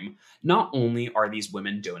time, not only are these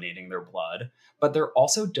women donating their blood, but they're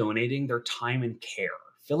also donating their time and care,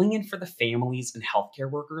 filling in for the families and healthcare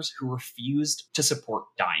workers who refused to support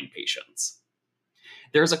dying patients.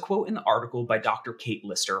 There's a quote in the article by Dr. Kate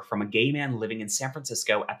Lister from a gay man living in San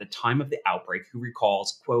Francisco at the time of the outbreak who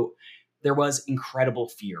recalls, quote, there was incredible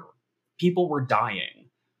fear. People were dying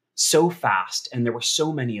so fast, and there were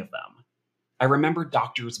so many of them. I remember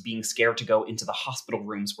doctors being scared to go into the hospital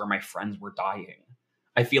rooms where my friends were dying.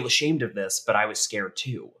 I feel ashamed of this, but I was scared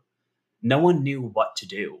too. No one knew what to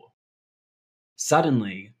do.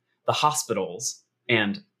 Suddenly, the hospitals,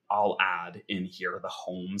 and I'll add in here the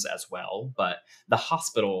homes as well, but the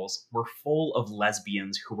hospitals were full of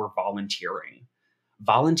lesbians who were volunteering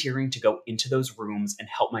to go into those rooms and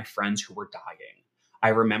help my friends who were dying. I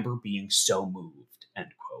remember being so moved,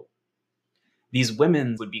 end quote. These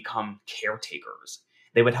women would become caretakers.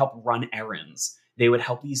 They would help run errands. They would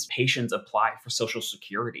help these patients apply for Social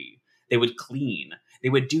Security. They would clean. They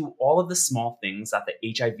would do all of the small things that the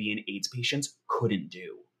HIV and AIDS patients couldn't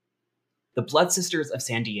do. The Blood Sisters of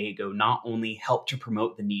San Diego not only helped to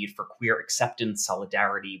promote the need for queer acceptance,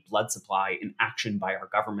 solidarity, blood supply, and action by our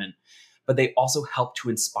government, but they also helped to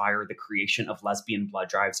inspire the creation of lesbian blood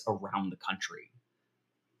drives around the country.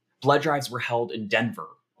 Blood drives were held in Denver,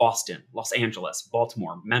 Boston, Los Angeles,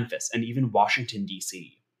 Baltimore, Memphis, and even Washington,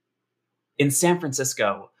 D.C. In San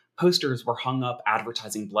Francisco, posters were hung up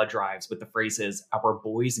advertising blood drives with the phrases, "Our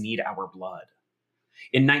boys need our blood."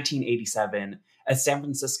 In 1987, a San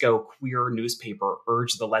Francisco queer newspaper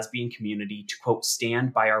urged the lesbian community to, quote,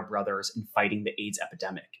 stand by our brothers in fighting the AIDS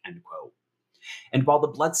epidemic, end quote. And while the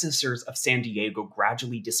Blood Sisters of San Diego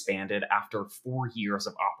gradually disbanded after 4 years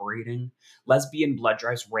of operating, lesbian blood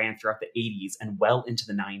drives ran throughout the 80s and well into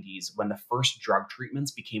the 90s when the first drug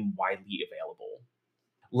treatments became widely available.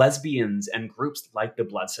 Lesbians and groups like the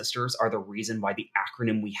Blood Sisters are the reason why the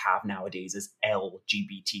acronym we have nowadays is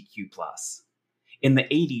LGBTQ+. In the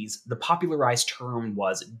 80s, the popularized term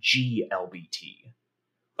was GLBT.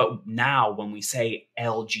 But now when we say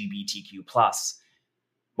LGBTQ+,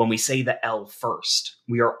 when we say the L first,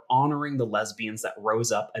 we are honoring the lesbians that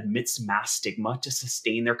rose up amidst mass stigma to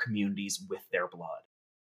sustain their communities with their blood.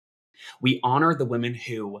 We honor the women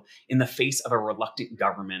who, in the face of a reluctant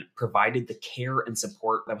government, provided the care and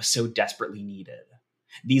support that was so desperately needed.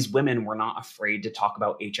 These women were not afraid to talk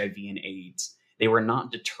about HIV and AIDS. They were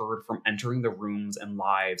not deterred from entering the rooms and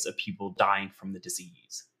lives of people dying from the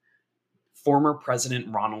disease. Former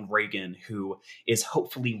President Ronald Reagan, who is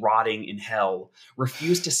hopefully rotting in hell,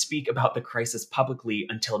 refused to speak about the crisis publicly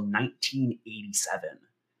until 1987.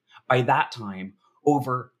 By that time,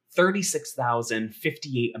 over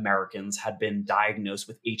 36,058 Americans had been diagnosed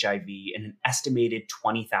with HIV and an estimated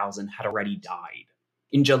 20,000 had already died.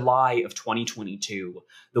 In July of 2022,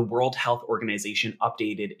 the World Health Organization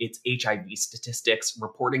updated its HIV statistics,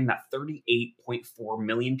 reporting that 38.4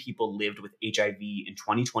 million people lived with HIV in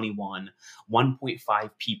 2021,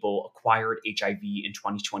 1.5 people acquired HIV in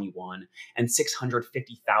 2021, and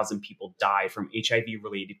 650,000 people died from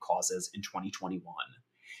HIV-related causes in 2021.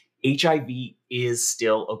 HIV is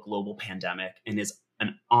still a global pandemic and is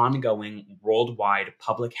an ongoing worldwide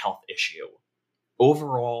public health issue.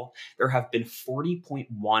 Overall, there have been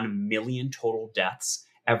 40.1 million total deaths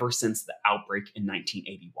ever since the outbreak in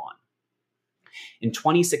 1981. In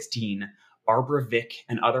 2016, Barbara Vick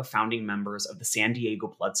and other founding members of the San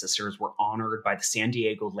Diego Blood Sisters were honored by the San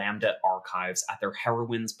Diego Lambda Archives at their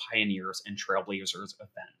Heroines, Pioneers, and Trailblazers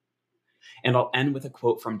event. And I'll end with a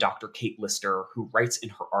quote from Dr. Kate Lister, who writes in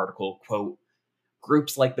her article, quote,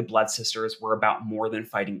 "Groups like the Blood Sisters were about more than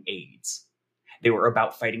fighting AIDS. They were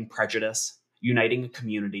about fighting prejudice, uniting a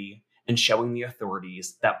community, and showing the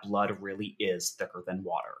authorities that blood really is thicker than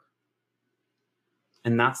water."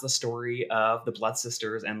 And that's the story of the Blood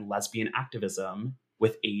Sisters and lesbian activism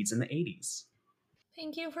with AIDS in the 80s.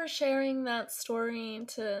 Thank you for sharing that story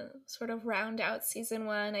to sort of round out season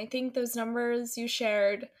 1. I think those numbers you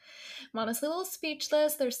shared, I'm honestly a little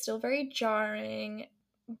speechless. They're still very jarring.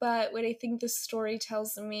 But what I think the story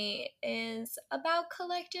tells me is about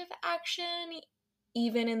collective action,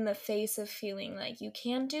 even in the face of feeling like you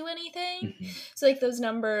can't do anything. Mm-hmm. So like those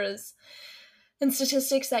numbers and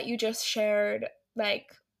statistics that you just shared,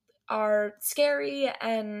 like, are scary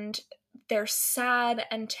and they're sad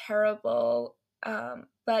and terrible.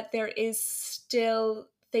 But there is still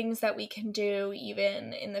things that we can do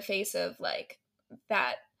even in the face of like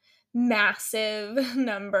that massive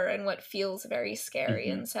number and what feels very scary.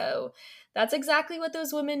 Mm-hmm. And so that's exactly what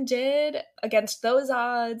those women did against those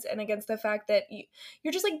odds and against the fact that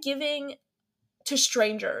you're just like giving to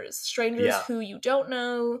strangers who you don't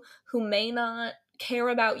know, who may not care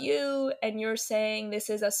about you, and you're saying this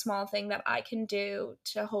is a small thing that I can do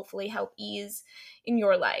to hopefully help ease in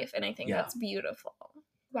your life. And I think that's beautiful.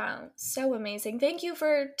 Wow, so amazing. Thank you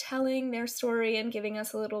for telling their story and giving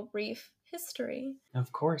us a little brief history.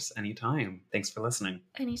 Of course, anytime. Thanks for listening.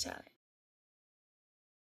 Anytime.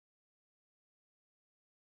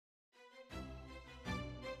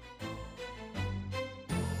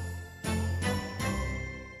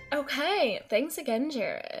 Okay, thanks again,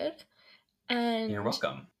 Jared. And you're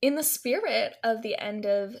welcome. In the spirit of the end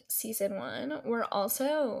of season 1,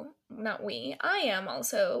 I am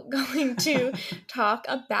also going to talk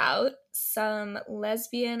about some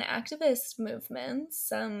lesbian activist movements,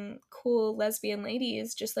 some cool lesbian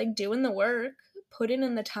ladies just like doing the work, putting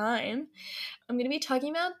in the time. I'm going to be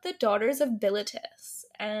talking about the Daughters of Bilitis.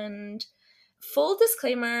 And full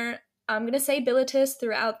disclaimer, I'm going to say Bilitis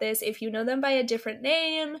throughout this. If you know them by a different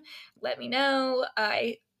name, let me know.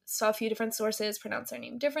 I saw a few different sources pronounce their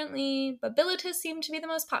name differently, but Bilitis seemed to be the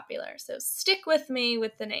most popular, so stick with me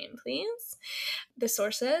with the name, please. The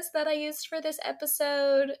sources that I used for this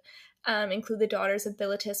episode include the Daughters of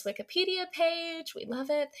Bilitis Wikipedia page. We love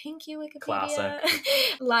it. Thank you, Wikipedia. Classic.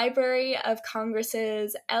 Library of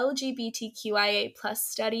Congress's LGBTQIA+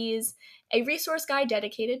 studies, a resource guide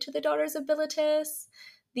dedicated to the Daughters of Bilitis,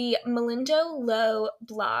 the Melindo Low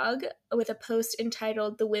blog with a post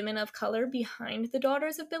entitled The Women of Color Behind the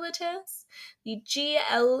Daughters of Bilitis, the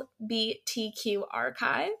GLBTQ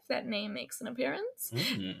Archive, that name makes an appearance,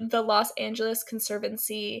 the Los Angeles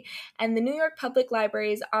Conservancy, and the New York Public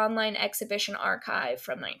Library's online exhibition archive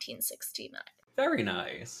from 1969. Very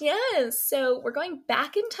nice. Yes, so we're going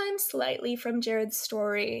back in time slightly from Jared's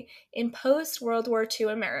story in post-World War II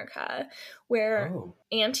America, where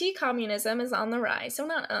anti-communism is on the rise. So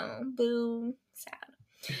boo, sad.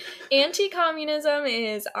 Anti-communism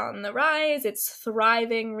is on the rise, it's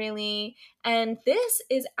thriving really, and this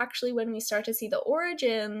is actually when we start to see the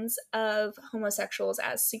origins of homosexuals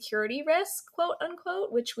as security risks, quote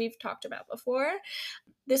unquote, which we've talked about before.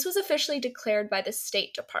 This was officially declared by the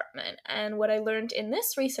State Department, and what I learned in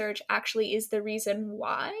this research actually is the reason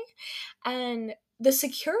why. And the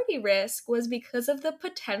security risk was because of the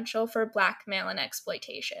potential for blackmail and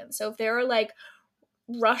exploitation. So if there are like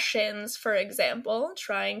Russians, for example,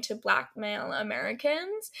 trying to blackmail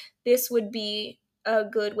Americans, this would be a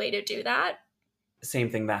good way to do that. Same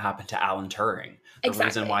thing that happened to Alan Turing. The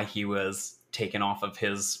reason why he was taken off of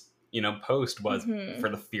his post was for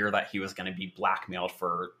the fear that he was going to be blackmailed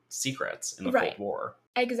for secrets in the Cold War.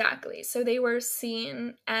 Exactly. So they were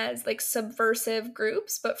seen as like subversive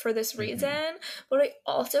groups, but for this reason. What I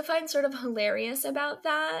also find sort of hilarious about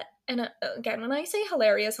that, and again, when I say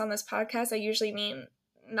hilarious on this podcast, I usually mean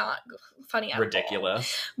not funny at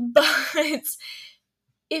ridiculous. All. But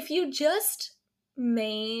if you just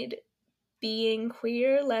made being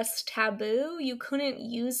queer less taboo, you couldn't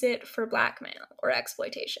use it for blackmail or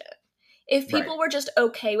exploitation. If people were just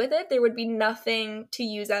okay with it, there would be nothing to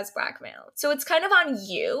use as blackmail. So it's kind of on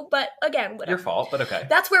you, but again, whatever. Your fault, but okay.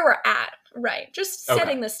 That's where we're at, right? Just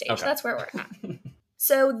setting the stage. Okay. That's where we're at.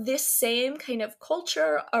 So this same kind of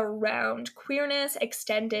culture around queerness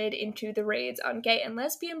extended into the raids on gay and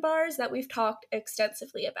lesbian bars that we've talked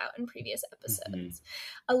extensively about in previous episodes.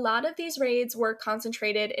 A lot of these raids were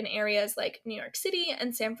concentrated in areas like New York City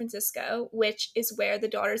and San Francisco, which is where the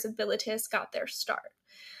Daughters of Bilitis got their start.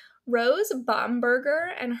 Rose Bomberger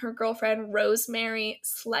and her girlfriend Rosemary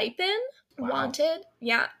Slipen wanted...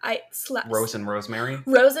 Yeah, Rose and Rosemary?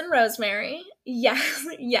 Rose and Rosemary. Yes,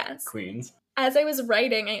 yes. Queens. As I was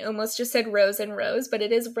writing, I almost just said Rose and Rose, but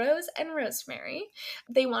it is Rose and Rosemary.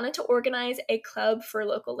 They wanted to organize a club for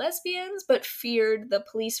local lesbians, but feared the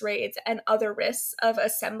police raids and other risks of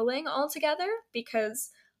assembling all together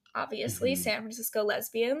because, obviously, San Francisco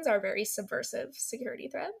lesbians are very subversive security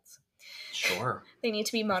threats. Sure. They need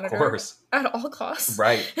to be monitored at all costs.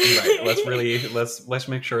 Right. Let's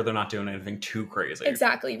make sure they're not doing anything too crazy.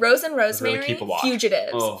 Exactly. Rose and Rosemary, really keep a watch.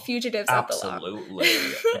 Fugitives of the law. Absolutely.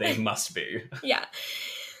 They must be. Yeah.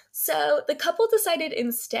 So the couple decided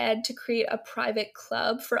instead to create a private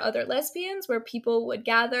club for other lesbians where people would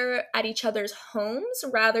gather at each other's homes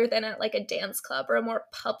rather than at like a dance club or a more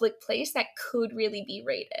public place that could really be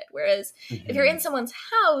raided. Whereas if you're in someone's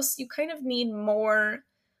house, you kind of need more,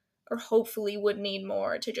 or hopefully would need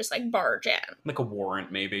more, to just like barge in. Like a warrant,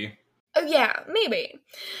 maybe. Oh yeah, maybe.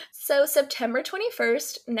 So September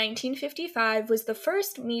 21st, 1955 was the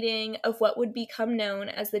first meeting of what would become known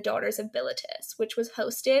as the Daughters of Bilitis, which was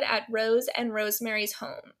hosted at Rose and Rosemary's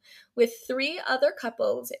home, with 3 other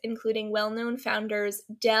couples, including well-known founders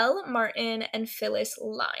Del Martin and Phyllis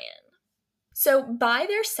Lyon. So by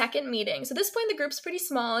their second meeting, so at this point the group's pretty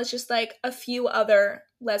small, it's just like a few other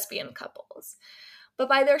lesbian couples. But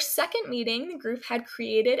by their second meeting, the group had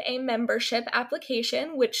created a membership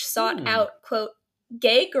application which sought out, quote,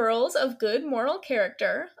 gay girls of good moral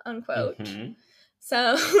character, unquote.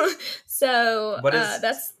 So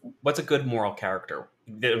what's a good moral character?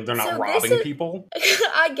 They're not robbing people?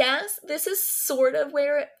 I guess this is sort of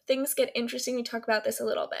where things get interesting. We talk about this a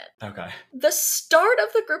little bit. Okay. The start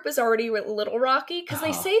of the group is already a little rocky because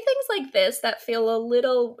they say things like this that feel a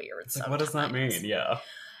little weird it's like, what does that mean? Yeah.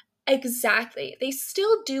 Exactly. They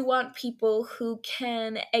still do want people who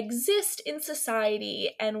can exist in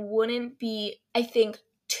society and wouldn't be, I think,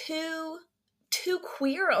 too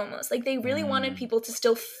queer almost. Like they really wanted people to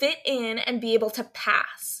still fit in and be able to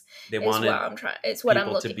pass. They wanted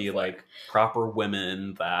people to be for. like proper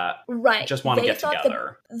women that just want to get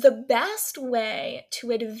together. The best way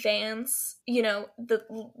to advance,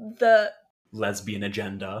 the lesbian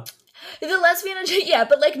agenda. The lesbian agenda, yeah,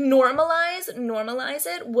 but like normalize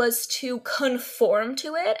it was to conform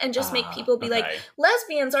to it and just make people be like,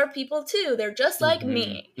 lesbians are people too. They're just like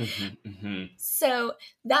me. So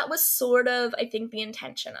that was sort of, I think, the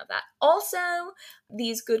intention of that. Also,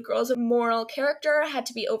 these good girls of moral character had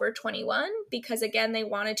to be over 21 because, again, they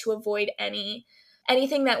wanted to avoid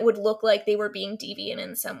anything that would look like they were being deviant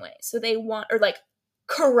in some way. So they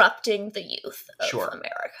corrupting the youth of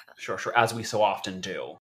America. Sure. As we so often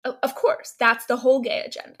do. Of course. That's the whole gay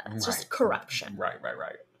agenda. It's just corruption. Right.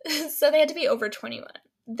 So they had to be over 21.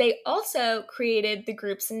 They also created the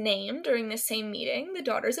group's name during the same meeting, the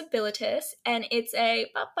Daughters of Bilitis, and it's a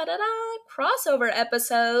crossover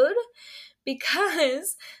episode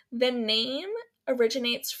because the name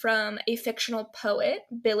originates from a fictional poet,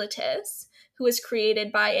 Bilitis, who was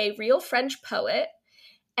created by a real French poet.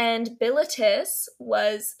 And Bilitis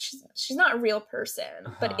she's not a real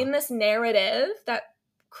person, but in this narrative that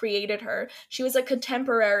created her, she was a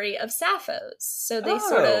contemporary of Sappho's. So they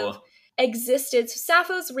sort of existed. So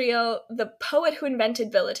Sappho's real, the poet who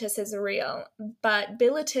invented Bilitis is real, but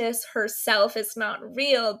Bilitis herself is not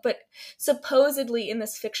real, but supposedly in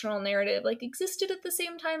this fictional narrative, existed at the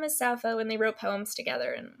same time as Sappho, and they wrote poems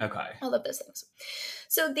together and all of those things.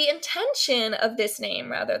 So the intention of this name,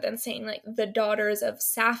 rather than saying the Daughters of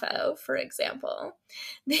Sappho, for example,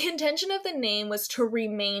 the intention of the name was to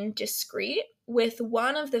remain discreet, with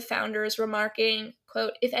one of the founders remarking,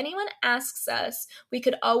 quote, "If anyone asks us, we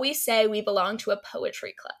could always say we belong to a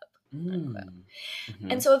poetry club."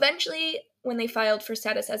 And so eventually, when they filed for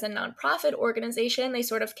status as a nonprofit organization, they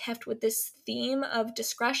sort of kept with this theme of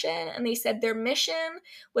discretion, and they said their mission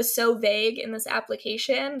was so vague in this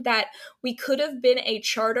application that we could have been a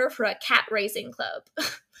charter for a cat raising club.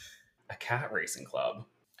 A cat racing club?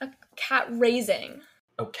 A cat raising.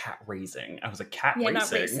 Oh, cat raising. I was a cat racing.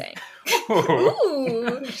 Not racing.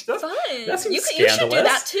 Ooh, fun. That seems you should do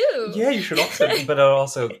that too. Yeah, you should also. But it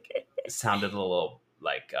also sounded a little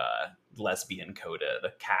lesbian coded.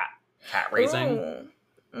 Cat raising.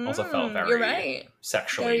 Also felt very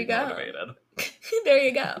sexually motivated. There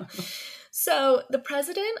you go. So the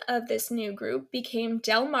president of this new group became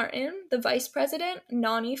Del Martin, the vice president,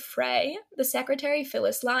 Nani Frey, the secretary,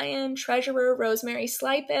 Phyllis Lyon, treasurer, Rosemary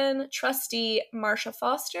Slipen, trustee, Marcia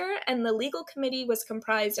Foster, and the legal committee was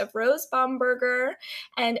comprised of Rose Baumberger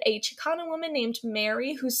and a Chicana woman named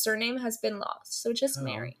Mary, whose surname has been lost. So just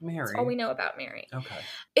Mary. That's all we know about Mary. Okay.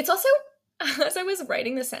 It's also, as I was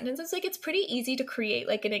writing the sentence, I was like, it's pretty easy to create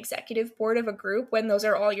an executive board of a group when those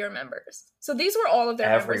are all your members. So these were all of their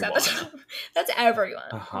members at the time. That's everyone.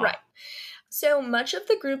 Right. So much of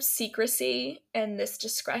the group's secrecy and this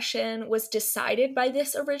discretion was decided by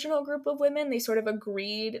this original group of women. They sort of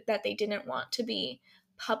agreed that they didn't want to be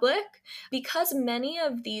public because many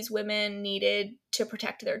of these women needed to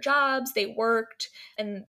protect their jobs. They worked,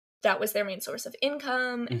 and that was their main source of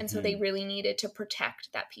income, and so they really needed to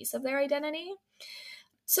protect that piece of their identity.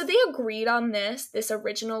 So they agreed on this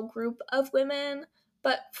original group of women,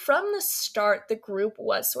 but from the start, the group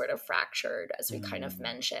was sort of fractured, as we kind of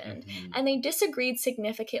mentioned, and they disagreed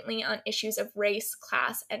significantly on issues of race,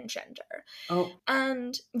 class, and gender. Oh.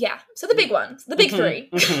 And so the big ones, the big three,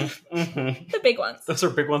 the big ones. Those are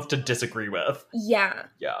big ones to disagree with. Yeah.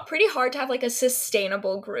 Pretty hard to have a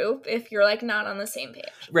sustainable group if you're not on the same page.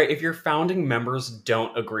 Right. If your founding members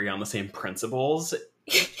don't agree on the same principles,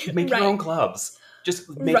 make your own clubs. Just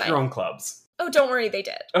make your own clubs. Oh, don't worry, they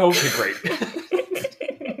did. Okay, great.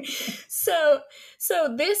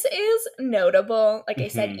 So this is notable, I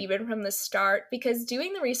said, even from the start, because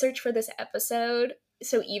doing the research for this episode,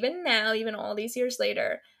 so even now, even all these years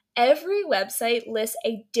later, every website lists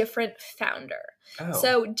a different founder. Oh.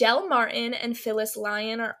 So Del Martin and Phyllis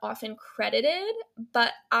Lyon are often credited,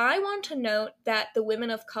 but I want to note that the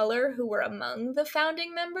women of color who were among the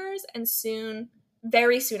founding members and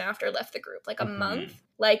very soon after left the group, a month,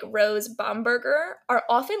 like Rose Baumberger, are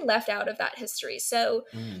often left out of that history. So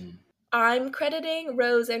I'm crediting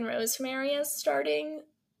Rose and Rosemary as starting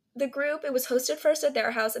the group. It was hosted first at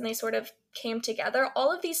their house, and they sort of came together.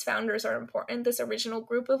 All of these founders are important, this original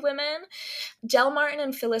group of women. Del Martin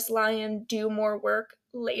and Phyllis Lyon do more work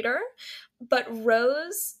later, but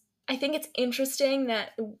Rose, I think it's interesting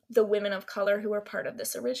that the women of color who were part of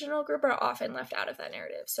this original group are often left out of that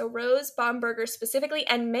narrative. So Rose Bomberger specifically,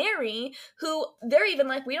 and Mary, who they're even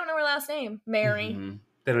like, we don't know her last name. Mary. Mm-hmm.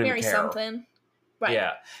 They don't Mary even care. Something. Right.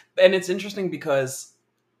 Yeah. And it's interesting because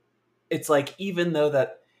it's like, even though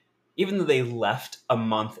they left a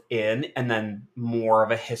month in and then more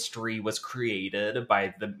of a history was created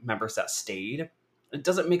by the members that stayed, it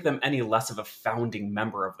doesn't make them any less of a founding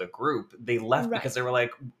member of the group. They left because they were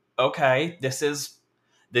like, okay, this is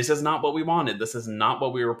not what we wanted. This is not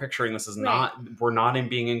what we were picturing. This is not, we're not in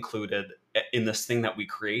being included in this thing that we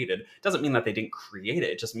created. It doesn't mean that they didn't create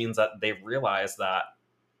it. It just means that they realized that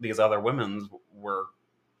these other women were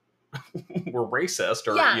racist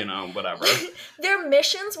or, whatever. Their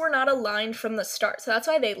missions were not aligned from the start. So that's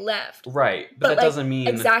why they left. Right. But that doesn't mean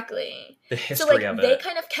exactly the history of it. They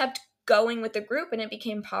kind of kept going with the group and it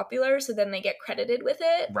became popular. So then they get credited with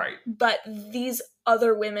it. Right. But these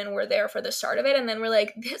other women were there for the start of it. And then we're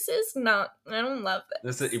like, this is not, I don't love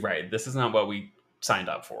this. This is not what we signed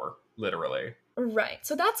up for, literally. Right.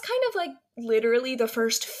 So that's kind of like literally the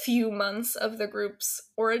first few months of the group's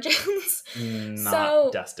origins.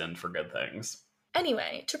 Not destined for good things.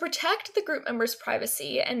 Anyway, to protect the group members'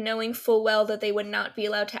 privacy and knowing full well that they would not be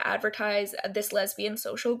allowed to advertise this lesbian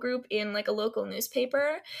social group in like a local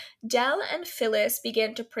newspaper, Del and Phyllis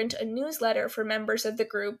began to print a newsletter for members of the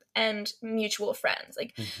group and mutual friends.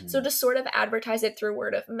 So to sort of advertise it through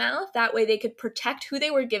word of mouth, that way they could protect who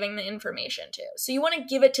they were giving the information to. So you want to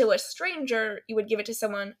give it to a stranger, you would give it to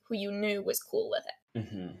someone who you knew was cool with it.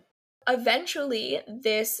 Mm-hmm. Eventually,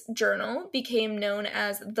 this journal became known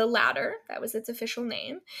as The Ladder. That was its official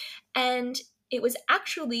name. And it was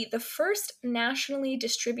actually the first nationally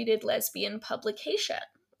distributed lesbian publication,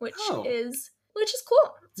 which is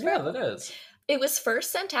cool. That is. It was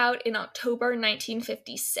first sent out in October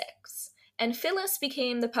 1956, and Phyllis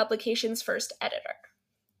became the publication's first editor.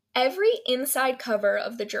 Every inside cover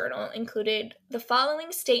of the journal included the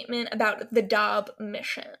following statement about the DAB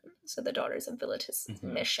mission, so the Daughters of Bilitis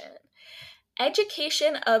mission.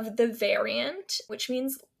 Education of the variant, which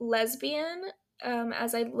means lesbian,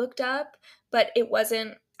 as I looked up, but it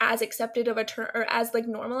wasn't as accepted of a term, or as like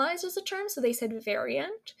normalized as a term, so they said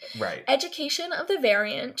variant. Right. Education of the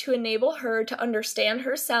variant to enable her to understand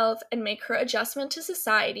herself and make her adjustment to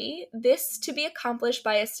society. This to be accomplished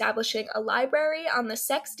by establishing a library on the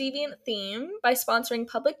sex deviant theme, by sponsoring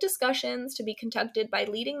public discussions to be conducted by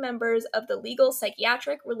leading members of the legal,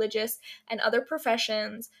 psychiatric, religious, and other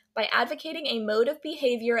professions, by advocating a mode of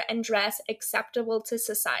behavior and dress acceptable to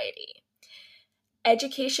society.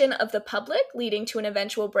 Education of the public, leading to an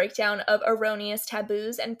eventual breakdown of erroneous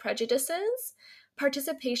taboos and prejudices.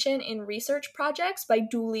 Participation in research projects by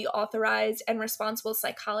duly authorized and responsible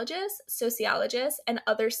psychologists, sociologists, and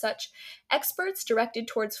other such experts directed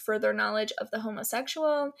towards further knowledge of the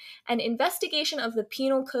homosexual. And investigation of the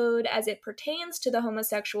penal code as it pertains to the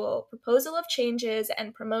homosexual, proposal of changes,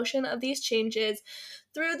 and promotion of these changes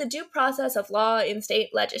through the due process of law in state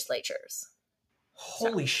legislatures.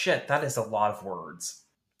 Holy shit, that is a lot of words.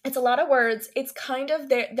 It's a lot of words. It's kind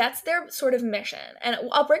of that's their sort of mission. And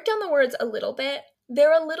I'll break down the words a little bit.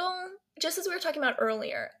 They're a little, just as we were talking about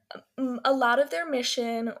earlier, a lot of their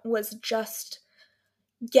mission was just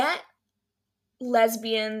get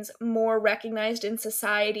lesbians more recognized in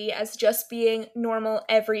society as just being normal,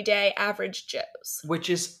 everyday, average Joes. Which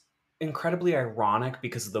is incredibly ironic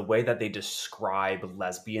because the way that they describe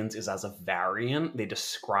lesbians is as a variant. They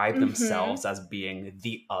describe themselves as being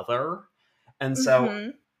the other. And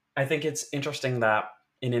so I think it's interesting that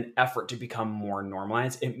in an effort to become more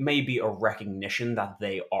normalized, it may be a recognition that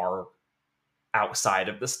they are outside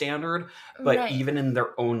of the standard, but even in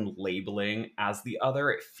their own labeling as the other,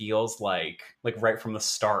 it feels like right from the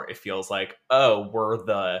start, it feels like, oh, we're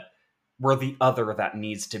the other that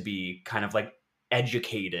needs to be kind of like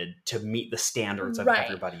educated to meet the standards of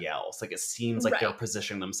everybody else. Like it seems like they're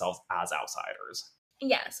positioning themselves as outsiders.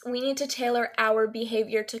 Yes, we need to tailor our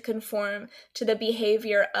behavior to conform to the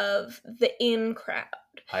behavior of the in crowd.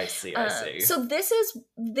 I see. So this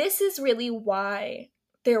is really why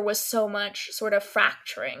there was so much sort of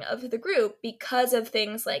fracturing of the group, because of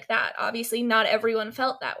things like that. Obviously, not everyone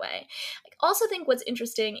felt that way. I also think what's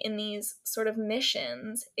interesting in these sort of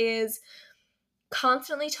missions is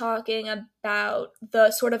constantly talking about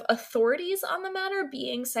the sort of authorities on the matter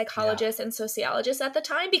being psychologists and sociologists at the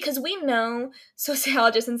time, because we know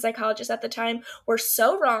sociologists and psychologists at the time were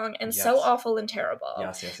so wrong and so awful and terrible.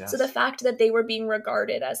 Yes. So the fact that they were being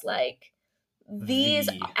regarded as like, these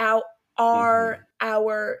are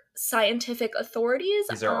our scientific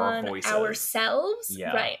authorities on ourselves,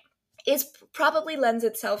 right, is probably lends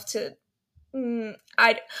itself to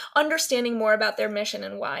understanding more about their mission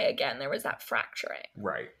and why, again, there was that fracturing.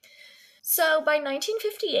 Right. So by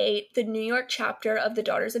 1958, the New York chapter of the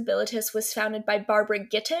Daughters of Bilitis was founded by Barbara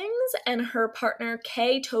Gittings and her partner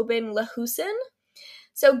Kay Tobin LaHusin.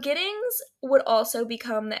 So Gittings would also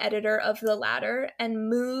become the editor of the latter and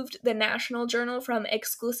moved the National Journal from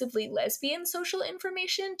exclusively lesbian social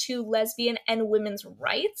information to lesbian and women's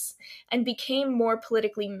rights, and became more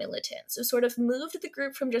politically militant. So sort of moved the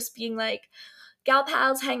group from just being like gal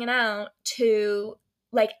pals hanging out to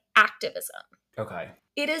like activism. Okay.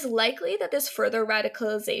 It is likely that this further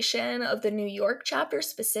radicalization of the New York chapter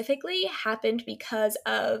specifically happened because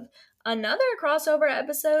of another crossover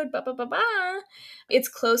episode, its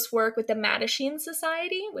close work with the Mattachine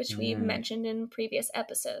Society, which we've mentioned in previous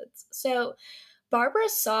episodes. So Barbara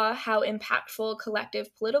saw how impactful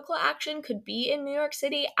collective political action could be in New York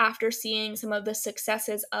City after seeing some of the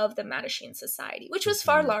successes of the Mattachine Society, which was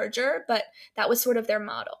far larger, but that was sort of their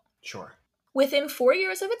model. Sure. Within 4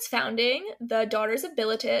 years of its founding, the Daughters of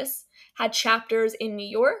Bilitis had chapters in New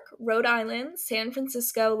York, Rhode Island, San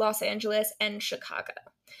Francisco, Los Angeles, and Chicago.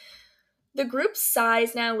 The group's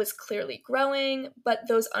size now was clearly growing, but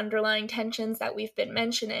those underlying tensions that we've been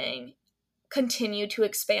mentioning continue to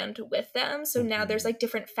expand with them. So now there's like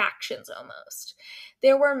different factions almost.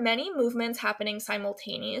 There were many movements happening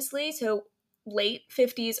simultaneously, so late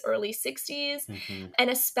 50s, early 60s, and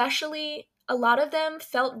especially a lot of them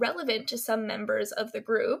felt relevant to some members of the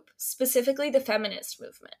group, specifically the feminist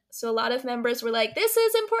movement. So a lot of members were like, this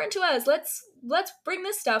is important to us. Let's bring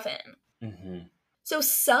this stuff in. So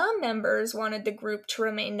some members wanted the group to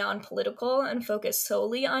remain non-political and focus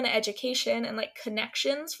solely on education and like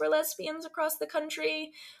connections for lesbians across the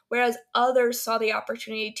country, whereas others saw the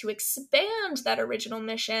opportunity to expand that original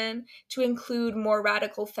mission to include more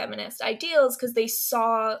radical feminist ideals because they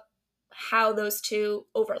saw how those two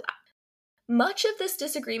overlap. Much of this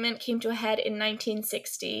disagreement came to a head in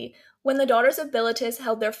 1960 when the Daughters of Bilitis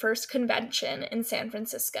held their first convention in San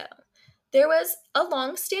Francisco. There was a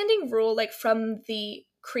long-standing rule, like from the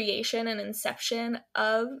creation and inception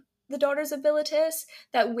of the Daughters of Bilitis,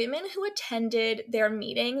 that women who attended their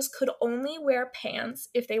meetings could only wear pants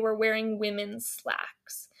if they were wearing women's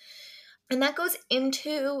slacks. And that goes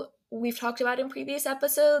into, we've talked about in previous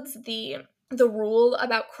episodes, the rule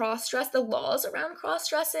about cross-dress, the laws around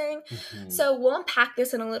cross-dressing. So we'll unpack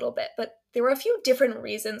this in a little bit, but there were a few different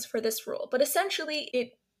reasons for this rule. But essentially,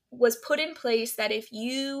 it was put in place that if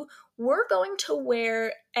you were going to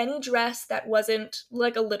wear any dress that wasn't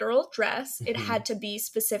like a literal dress, it had to be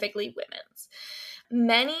specifically women's.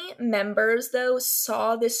 Many members, though,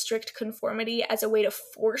 saw this strict conformity as a way to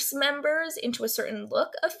force members into a certain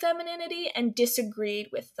look of femininity and disagreed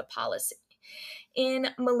with the policy. In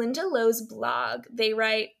Melinda Lowe's blog, they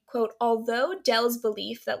write, quote, although Dell's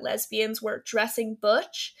belief that lesbians were dressing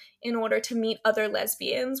butch in order to meet other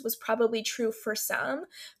lesbians was probably true for some,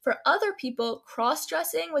 for other people,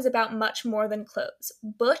 cross-dressing was about much more than clothes.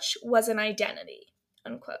 Butch was an identity,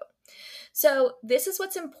 unquote. So this is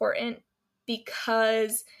what's important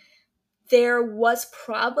because there was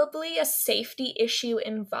probably a safety issue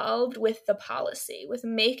involved with the policy, with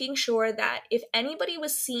making sure that if anybody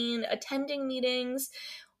was seen attending meetings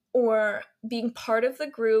or being part of the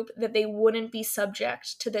group, that they wouldn't be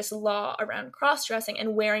subject to this law around cross-dressing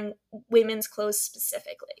and wearing women's clothes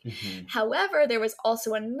specifically. However, there was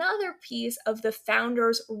also another piece of the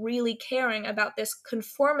founders really caring about this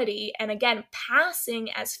conformity and, again, passing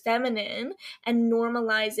as feminine and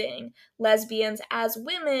normalizing lesbians as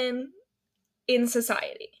women in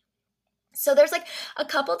society. So there's like a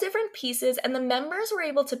couple different pieces, and the members were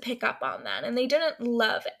able to pick up on that, and they didn't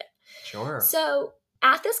love it. Sure. So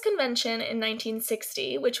at this convention in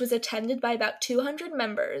 1960, which was attended by about 200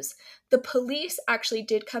 members, the police actually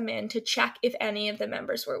did come in to check if any of the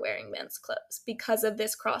members were wearing men's clothes because of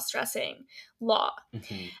this cross-dressing law.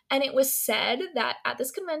 And it was said that at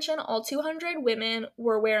this convention, all 200 women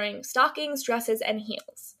were wearing stockings, dresses, and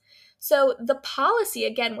heels. So the policy,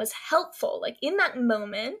 again, was helpful. Like in that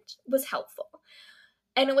moment, was helpful.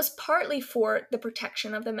 And it was partly for the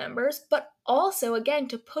protection of the members, but also, again,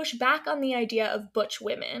 to push back on the idea of butch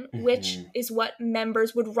women, which is what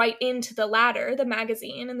members would write into the Ladder, the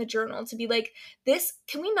magazine and the journal, to be like, this,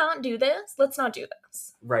 can we not do this? Let's not do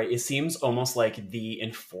this. Right. It seems almost like the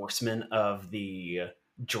enforcement of the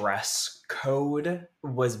dress code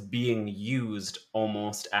was being used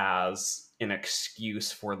almost as an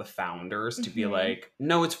excuse for the founders to be like,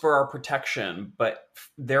 no, it's for our protection, but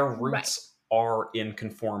their roots are in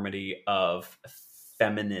conformity of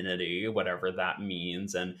femininity, whatever that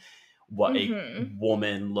means, and what a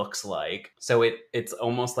woman looks like. So it's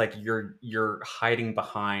almost like you're hiding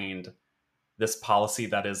behind this policy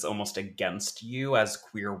that is almost against you as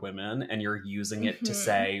queer women, and you're using it to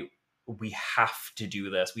say, we have to do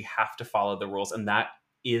this, we have to follow the rules, and that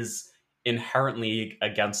is inherently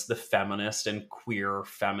against the feminist and queer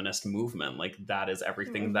feminist movement. Like, that is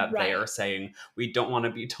everything that they are saying. We don't want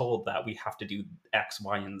to be told that we have to do X,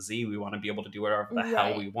 Y, and Z. We want to be able to do whatever the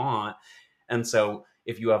hell we want. And so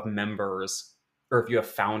if you have members, or if you have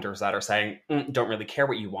founders that are saying, don't really care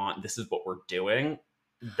what you want, this is what we're doing,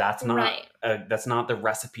 that's not that's not the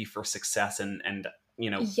recipe for success and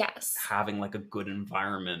you know, having like a good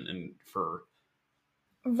environment and for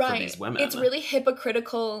these women. It's really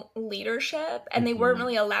hypocritical leadership, and they weren't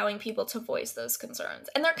really allowing people to voice those concerns.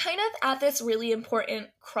 And they're kind of at this really important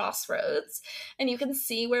crossroads, and you can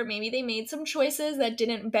see where maybe they made some choices that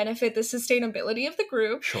didn't benefit the sustainability of the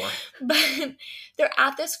group. Sure. But they're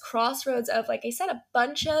at this crossroads of, like I said, a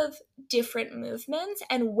bunch of different movements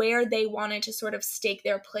and where they wanted to sort of stake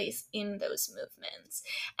their place in those movements.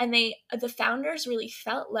 And the founders really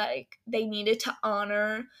felt like they needed to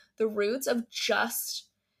honor the roots of just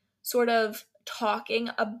sort of talking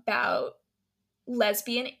about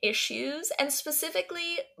lesbian issues, and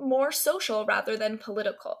specifically more social rather than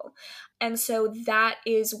political. And so that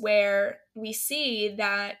is where we see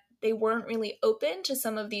that they weren't really open to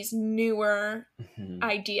some of these newer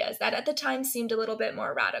ideas that at the time seemed a little bit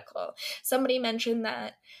more radical. Somebody mentioned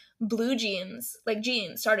that blue jeans, like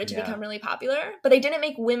jeans, started to become really popular, but they didn't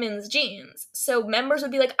make women's jeans. So members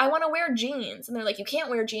would be like, I want to wear jeans. And they're like, you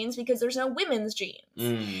can't wear jeans because there's no women's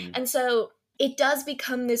jeans. And so it does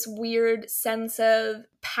become this weird sense of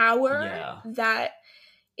power that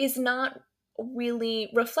is not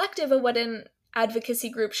really reflective of what an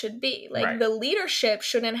advocacy group should be. Like, the leadership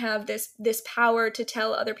shouldn't have this power to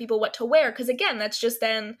tell other people what to wear, because again, that's just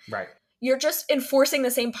then you're just enforcing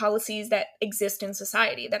the same policies that exist in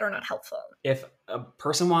society that are not helpful. If a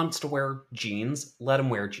person wants to wear jeans, let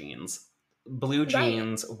them wear jeans. Blue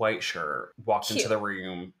jeans, white shirt, walked into the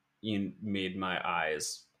room, you made my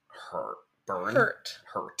eyes hurt. Burn?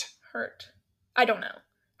 Hurt. I don't know.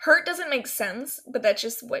 Hurt doesn't make sense, but that's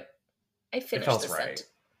just what I finished the sentence. Right.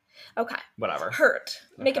 Okay. Whatever. Hurt.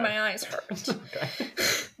 Okay. Making my eyes hurt. Okay.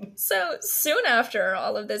 So soon after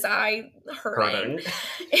all of this eye hurting.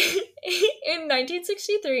 In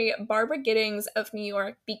 1963, Barbara Giddings of New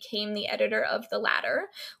York became the editor of The Ladder,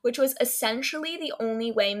 which was essentially the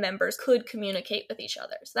only way members could communicate with each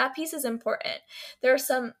other. So that piece is important. There are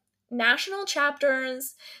some national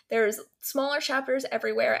chapters, there's smaller chapters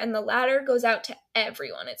everywhere, and The Ladder goes out to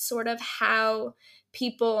everyone. It's sort of how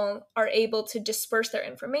people are able to disperse their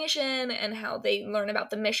information and how they learn about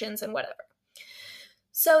the missions and whatever.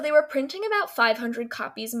 So they were printing about 500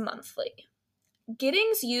 copies monthly.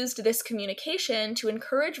 Giddings used this communication to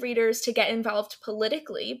encourage readers to get involved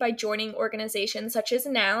politically by joining organizations such as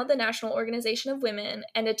NOW, the National Organization of Women,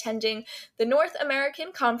 and attending the North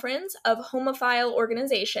American Conference of Homophile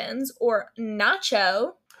Organizations, or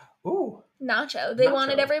NACHO. Ooh. Nacho. They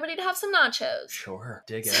wanted everybody to have some nachos. Sure.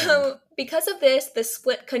 Dig in. So because of this, the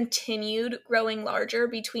split continued growing larger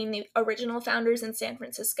between the original founders in San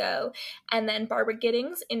Francisco and then Barbara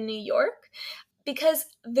Giddings in New York, because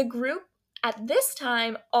the group at this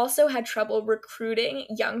time also had trouble recruiting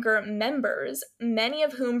younger members, many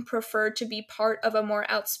of whom preferred to be part of a more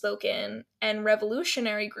outspoken and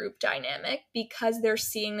revolutionary group dynamic because they're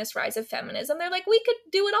seeing this rise of feminism. They're like, we could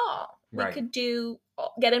do it all. We could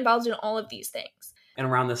get involved in all of these things. And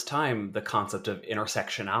around this time, the concept of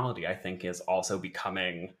intersectionality, I think, is also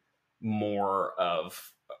becoming more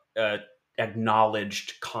of a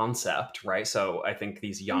acknowledged concept, right? So I think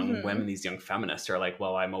these young women, these young feminists are like,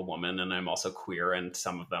 well, I'm a woman and I'm also queer, and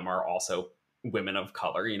some of them are also women of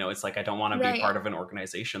color. You know, it's like, I don't want to be part of an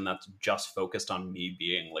organization that's just focused on me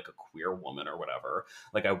being like a queer woman or whatever.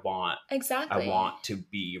 Like, I want to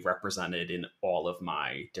be represented in all of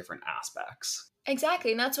my different aspects.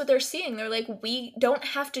 Exactly. And that's what they're seeing. They're like, we don't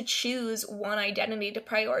have to choose one identity to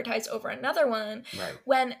prioritize over another one. Right.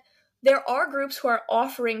 When There are groups who are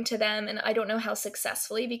offering to them, and I don't know how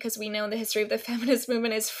successfully, because we know the history of the feminist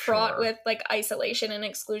movement is fraught with like isolation and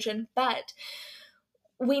exclusion, but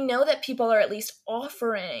we know that people are at least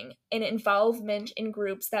offering an involvement in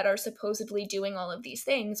groups that are supposedly doing all of these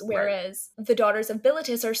things, whereas the Daughters of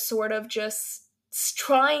Bilitis are sort of just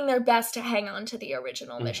trying their best to hang on to the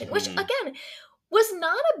original mission, which, again, was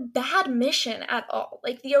not a bad mission at all.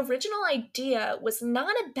 Like, the original idea was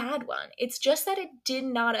not a bad one. It's just that it did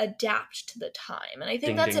not adapt to the time, and I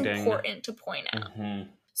think that's important to point out.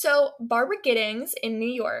 So Barbara Giddings in New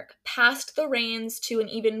York passed the reins to an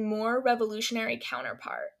even more revolutionary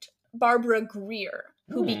counterpart, Barbara Greer,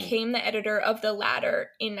 who became the editor of the latter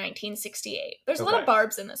in 1968. There's a lot of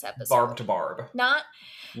Barbs in this episode. Barb to Barb. Not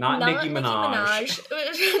Nicki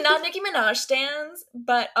Minaj. Not Nicki Minaj stands,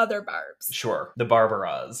 but other Barbs. Sure. The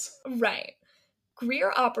Barbaras. Right.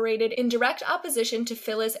 Greer operated in direct opposition to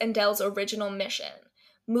Phyllis and Dell's original mission,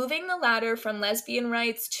 moving the latter from lesbian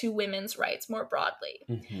rights to women's rights more broadly.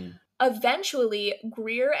 Eventually,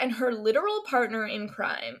 Greer and her literal partner in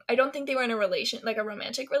crime, I don't think they were in a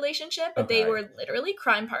romantic relationship, but they were literally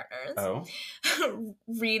crime partners.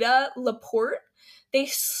 Rita Laporte, they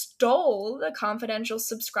stole the confidential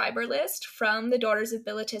subscriber list from the Daughters of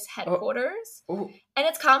Bilitis headquarters. And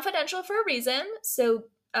it's confidential for a reason, so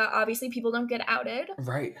obviously people don't get outed.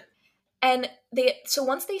 Right. And so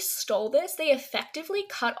once they stole this, they effectively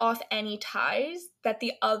cut off any ties that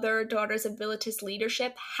the other Daughters of Bilitis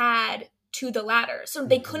leadership had to the latter. So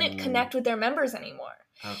they couldn't connect with their members anymore.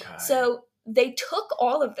 So they took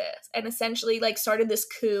all of this and essentially like started this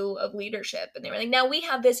coup of leadership. And they were like, now we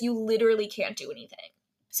have this, you literally can't do anything.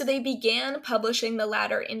 So they began publishing the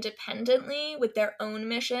latter independently with their own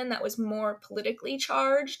mission that was more politically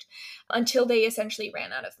charged until they essentially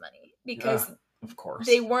ran out of money because of course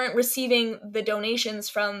they weren't receiving the donations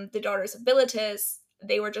from the Daughters of Bilitis.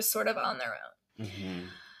 They were just sort of on their own.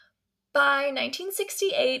 By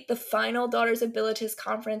 1968, the final Daughters of Bilitis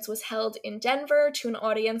conference was held in Denver to an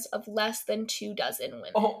audience of less than 24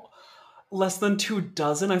 women. Oh, less than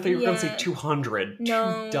 24? I thought you were going to say 200.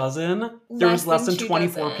 No. 24? There was less than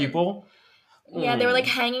 24 people? Yeah, they were like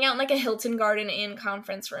hanging out in like a Hilton Garden Inn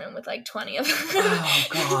conference room with like 20 of them. Oh,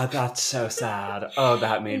 God, that's so sad. Oh,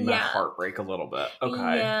 that made my heart break a little bit.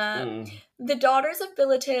 Okay. Yeah. The Daughters of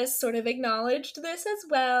Bilitis sort of acknowledged this as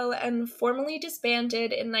well and formally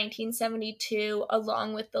disbanded in 1972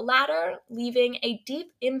 along with the latter, leaving a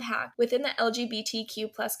deep impact within the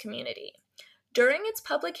LGBTQ plus community. During its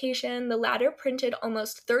publication, the latter printed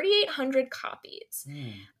almost 3,800 copies.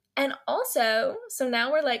 And also, so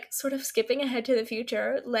now we're like sort of skipping ahead to the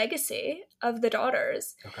future, legacy of the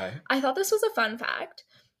Daughters. I thought this was a fun fact.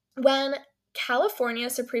 When California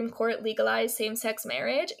Supreme Court legalized same-sex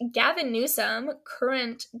marriage, Gavin Newsom,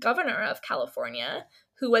 current governor of California,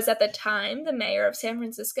 who was at the time the mayor of San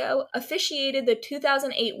Francisco, officiated the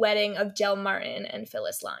 2008 wedding of Del Martin and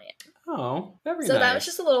Phyllis Lyon. Oh, very nice. So that was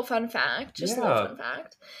just a little fun fact.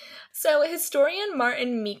 So historian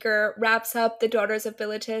Martin Meeker wraps up the Daughters of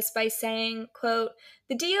Bilitis by saying, quote,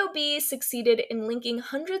 "The DOB succeeded in linking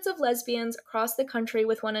hundreds of lesbians across the country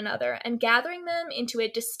with one another and gathering them into a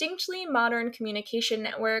distinctly modern communication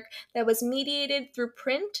network that was mediated through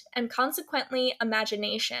print and consequently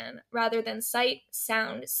imagination rather than sight,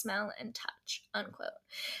 sound, smell, and touch," unquote.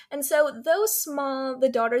 And so though small, the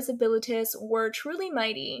Daughters of Bilitis were truly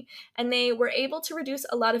mighty, and they were able to reduce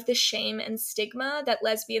a lot of the shame and stigma that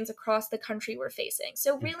lesbians across the country were facing.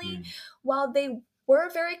 So really, while they were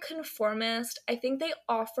very conformist, I think they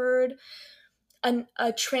offered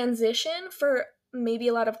a transition for maybe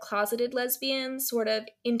a lot of closeted lesbians sort of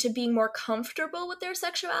into being more comfortable with their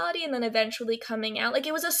sexuality and then eventually coming out. Like,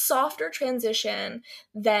 it was a softer transition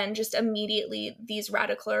than just immediately these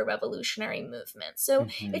radical or revolutionary movements. So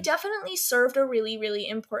it definitely served a really, really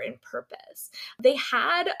important purpose. They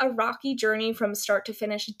had a rocky journey from start to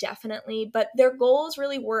finish, definitely, but their goals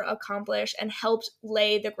really were accomplished and helped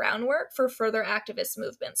lay the groundwork for further activist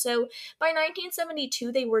movements. So by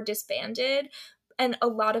 1972, they were disbanded, and a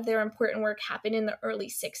lot of their important work happened in the early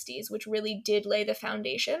 60s, which really did lay the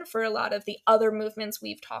foundation for a lot of the other movements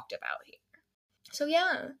we've talked about here. So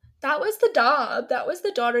yeah, that was the DOB. That was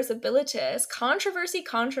the Daughters of Bilitis.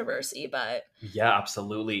 Controversy, but... Yeah,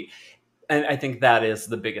 absolutely. And I think that is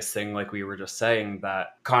the biggest thing, like we were just saying,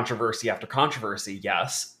 that controversy after controversy,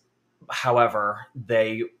 yes. However,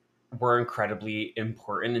 they were incredibly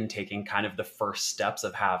important in taking kind of the first steps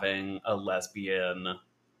of having a lesbian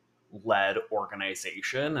led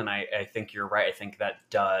organization. And I think you're right. I think that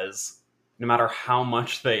does, no matter how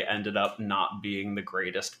much they ended up not being the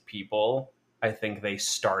greatest people, I think they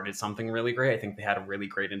started something really great. I think they had really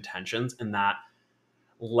great intentions, and that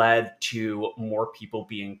led to more people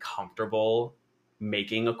being comfortable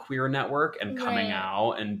making a queer network and coming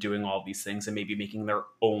out and doing all these things and maybe making their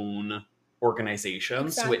own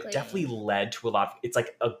organizations. Exactly. So it definitely led to a lot of, it's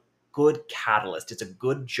like a good catalyst. It's a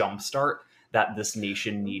good jumpstart that this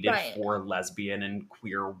nation needed for lesbian and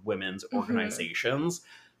queer women's organizations.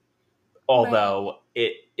 Although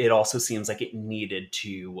it also seems like it needed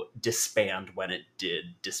to disband when it did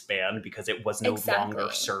disband because it was no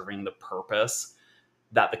longer serving the purpose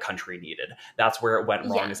that the country needed. That's where it went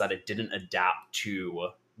wrong, is that it didn't adapt to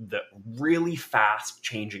the really fast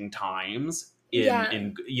changing times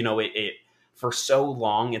in you know, it for so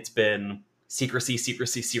long it's been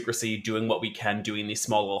secrecy, doing what we can, doing these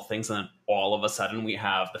small little things, and then all of a sudden we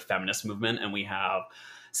have the feminist movement and we have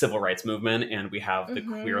civil rights movement and we have the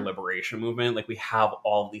queer liberation movement. Like, we have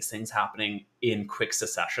all of these things happening in quick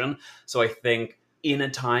succession. So I think in a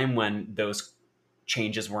time when those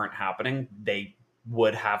changes weren't happening, they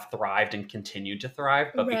would have thrived and continued to thrive,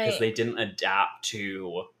 but because they didn't adapt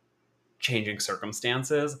to changing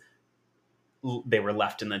circumstances, they were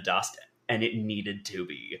left in the dust, and it needed to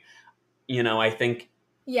be. You know, I think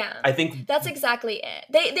that's exactly it.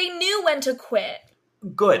 They knew when to quit.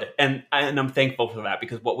 Good. And I'm thankful for that,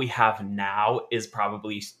 because what we have now is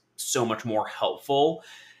probably so much more helpful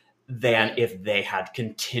than if they had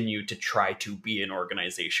continued to try to be an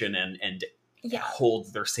organization and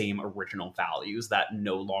hold their same original values that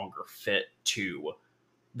no longer fit to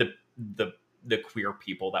the queer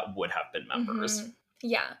people that would have been members.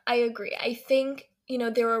 Yeah, I agree. I think, you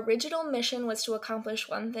know, their original mission was to accomplish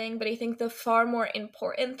one thing, but I think the far more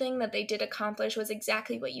important thing that they did accomplish was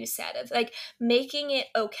exactly what you said, of like making it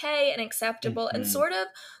okay and acceptable and sort of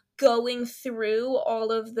going through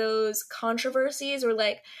all of those controversies, or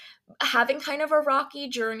like having kind of a rocky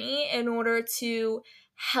journey in order to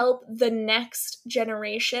help the next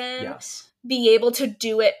generation be able to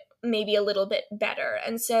do it maybe a little bit better.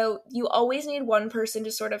 And so you always need one person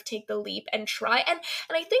to sort of take the leap and try. And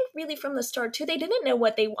I think really from the start too, they didn't know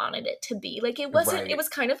what they wanted it to be. Like, it wasn't, it was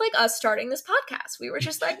kind of like us starting this podcast. We were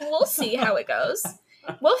just like, we'll see how it goes.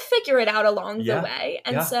 We'll figure it out along the way.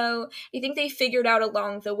 And so I think they figured out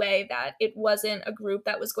along the way that it wasn't a group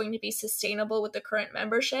that was going to be sustainable with the current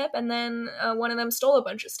membership. And then one of them stole a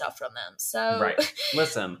bunch of stuff from them. So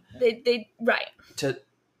listen,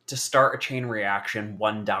 to start a chain reaction,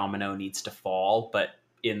 one domino needs to fall, but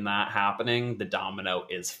in that happening, the domino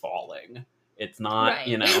is falling. It's not,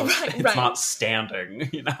 you know, it's not standing,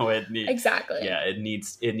 you know, it needs,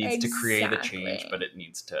 it needs to create a change, but it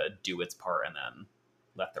needs to do its part and then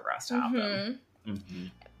let the rest happen.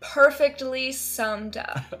 Perfectly summed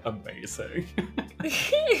up. Amazing.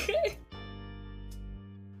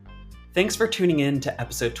 Thanks for tuning in to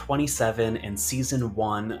episode 27 in season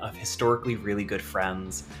 1 of Historically Really Good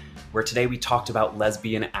Friends, where today we talked about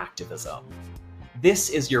lesbian activism. This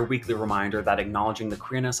is your weekly reminder that acknowledging the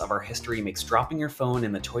queerness of our history makes dropping your phone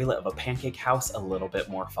in the toilet of a pancake house a little bit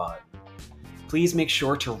more fun. Please make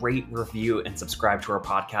sure to rate, review, and subscribe to our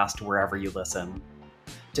podcast wherever you listen.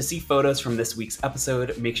 To see photos from this week's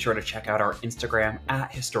episode, make sure to check out our Instagram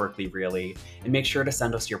at historicallyreally, and make sure to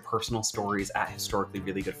send us your personal stories at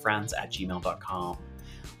historicallyreallygoodfriends@gmail.com.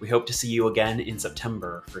 We hope to see you again in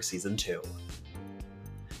September for season 2.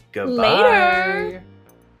 Goodbye. Later.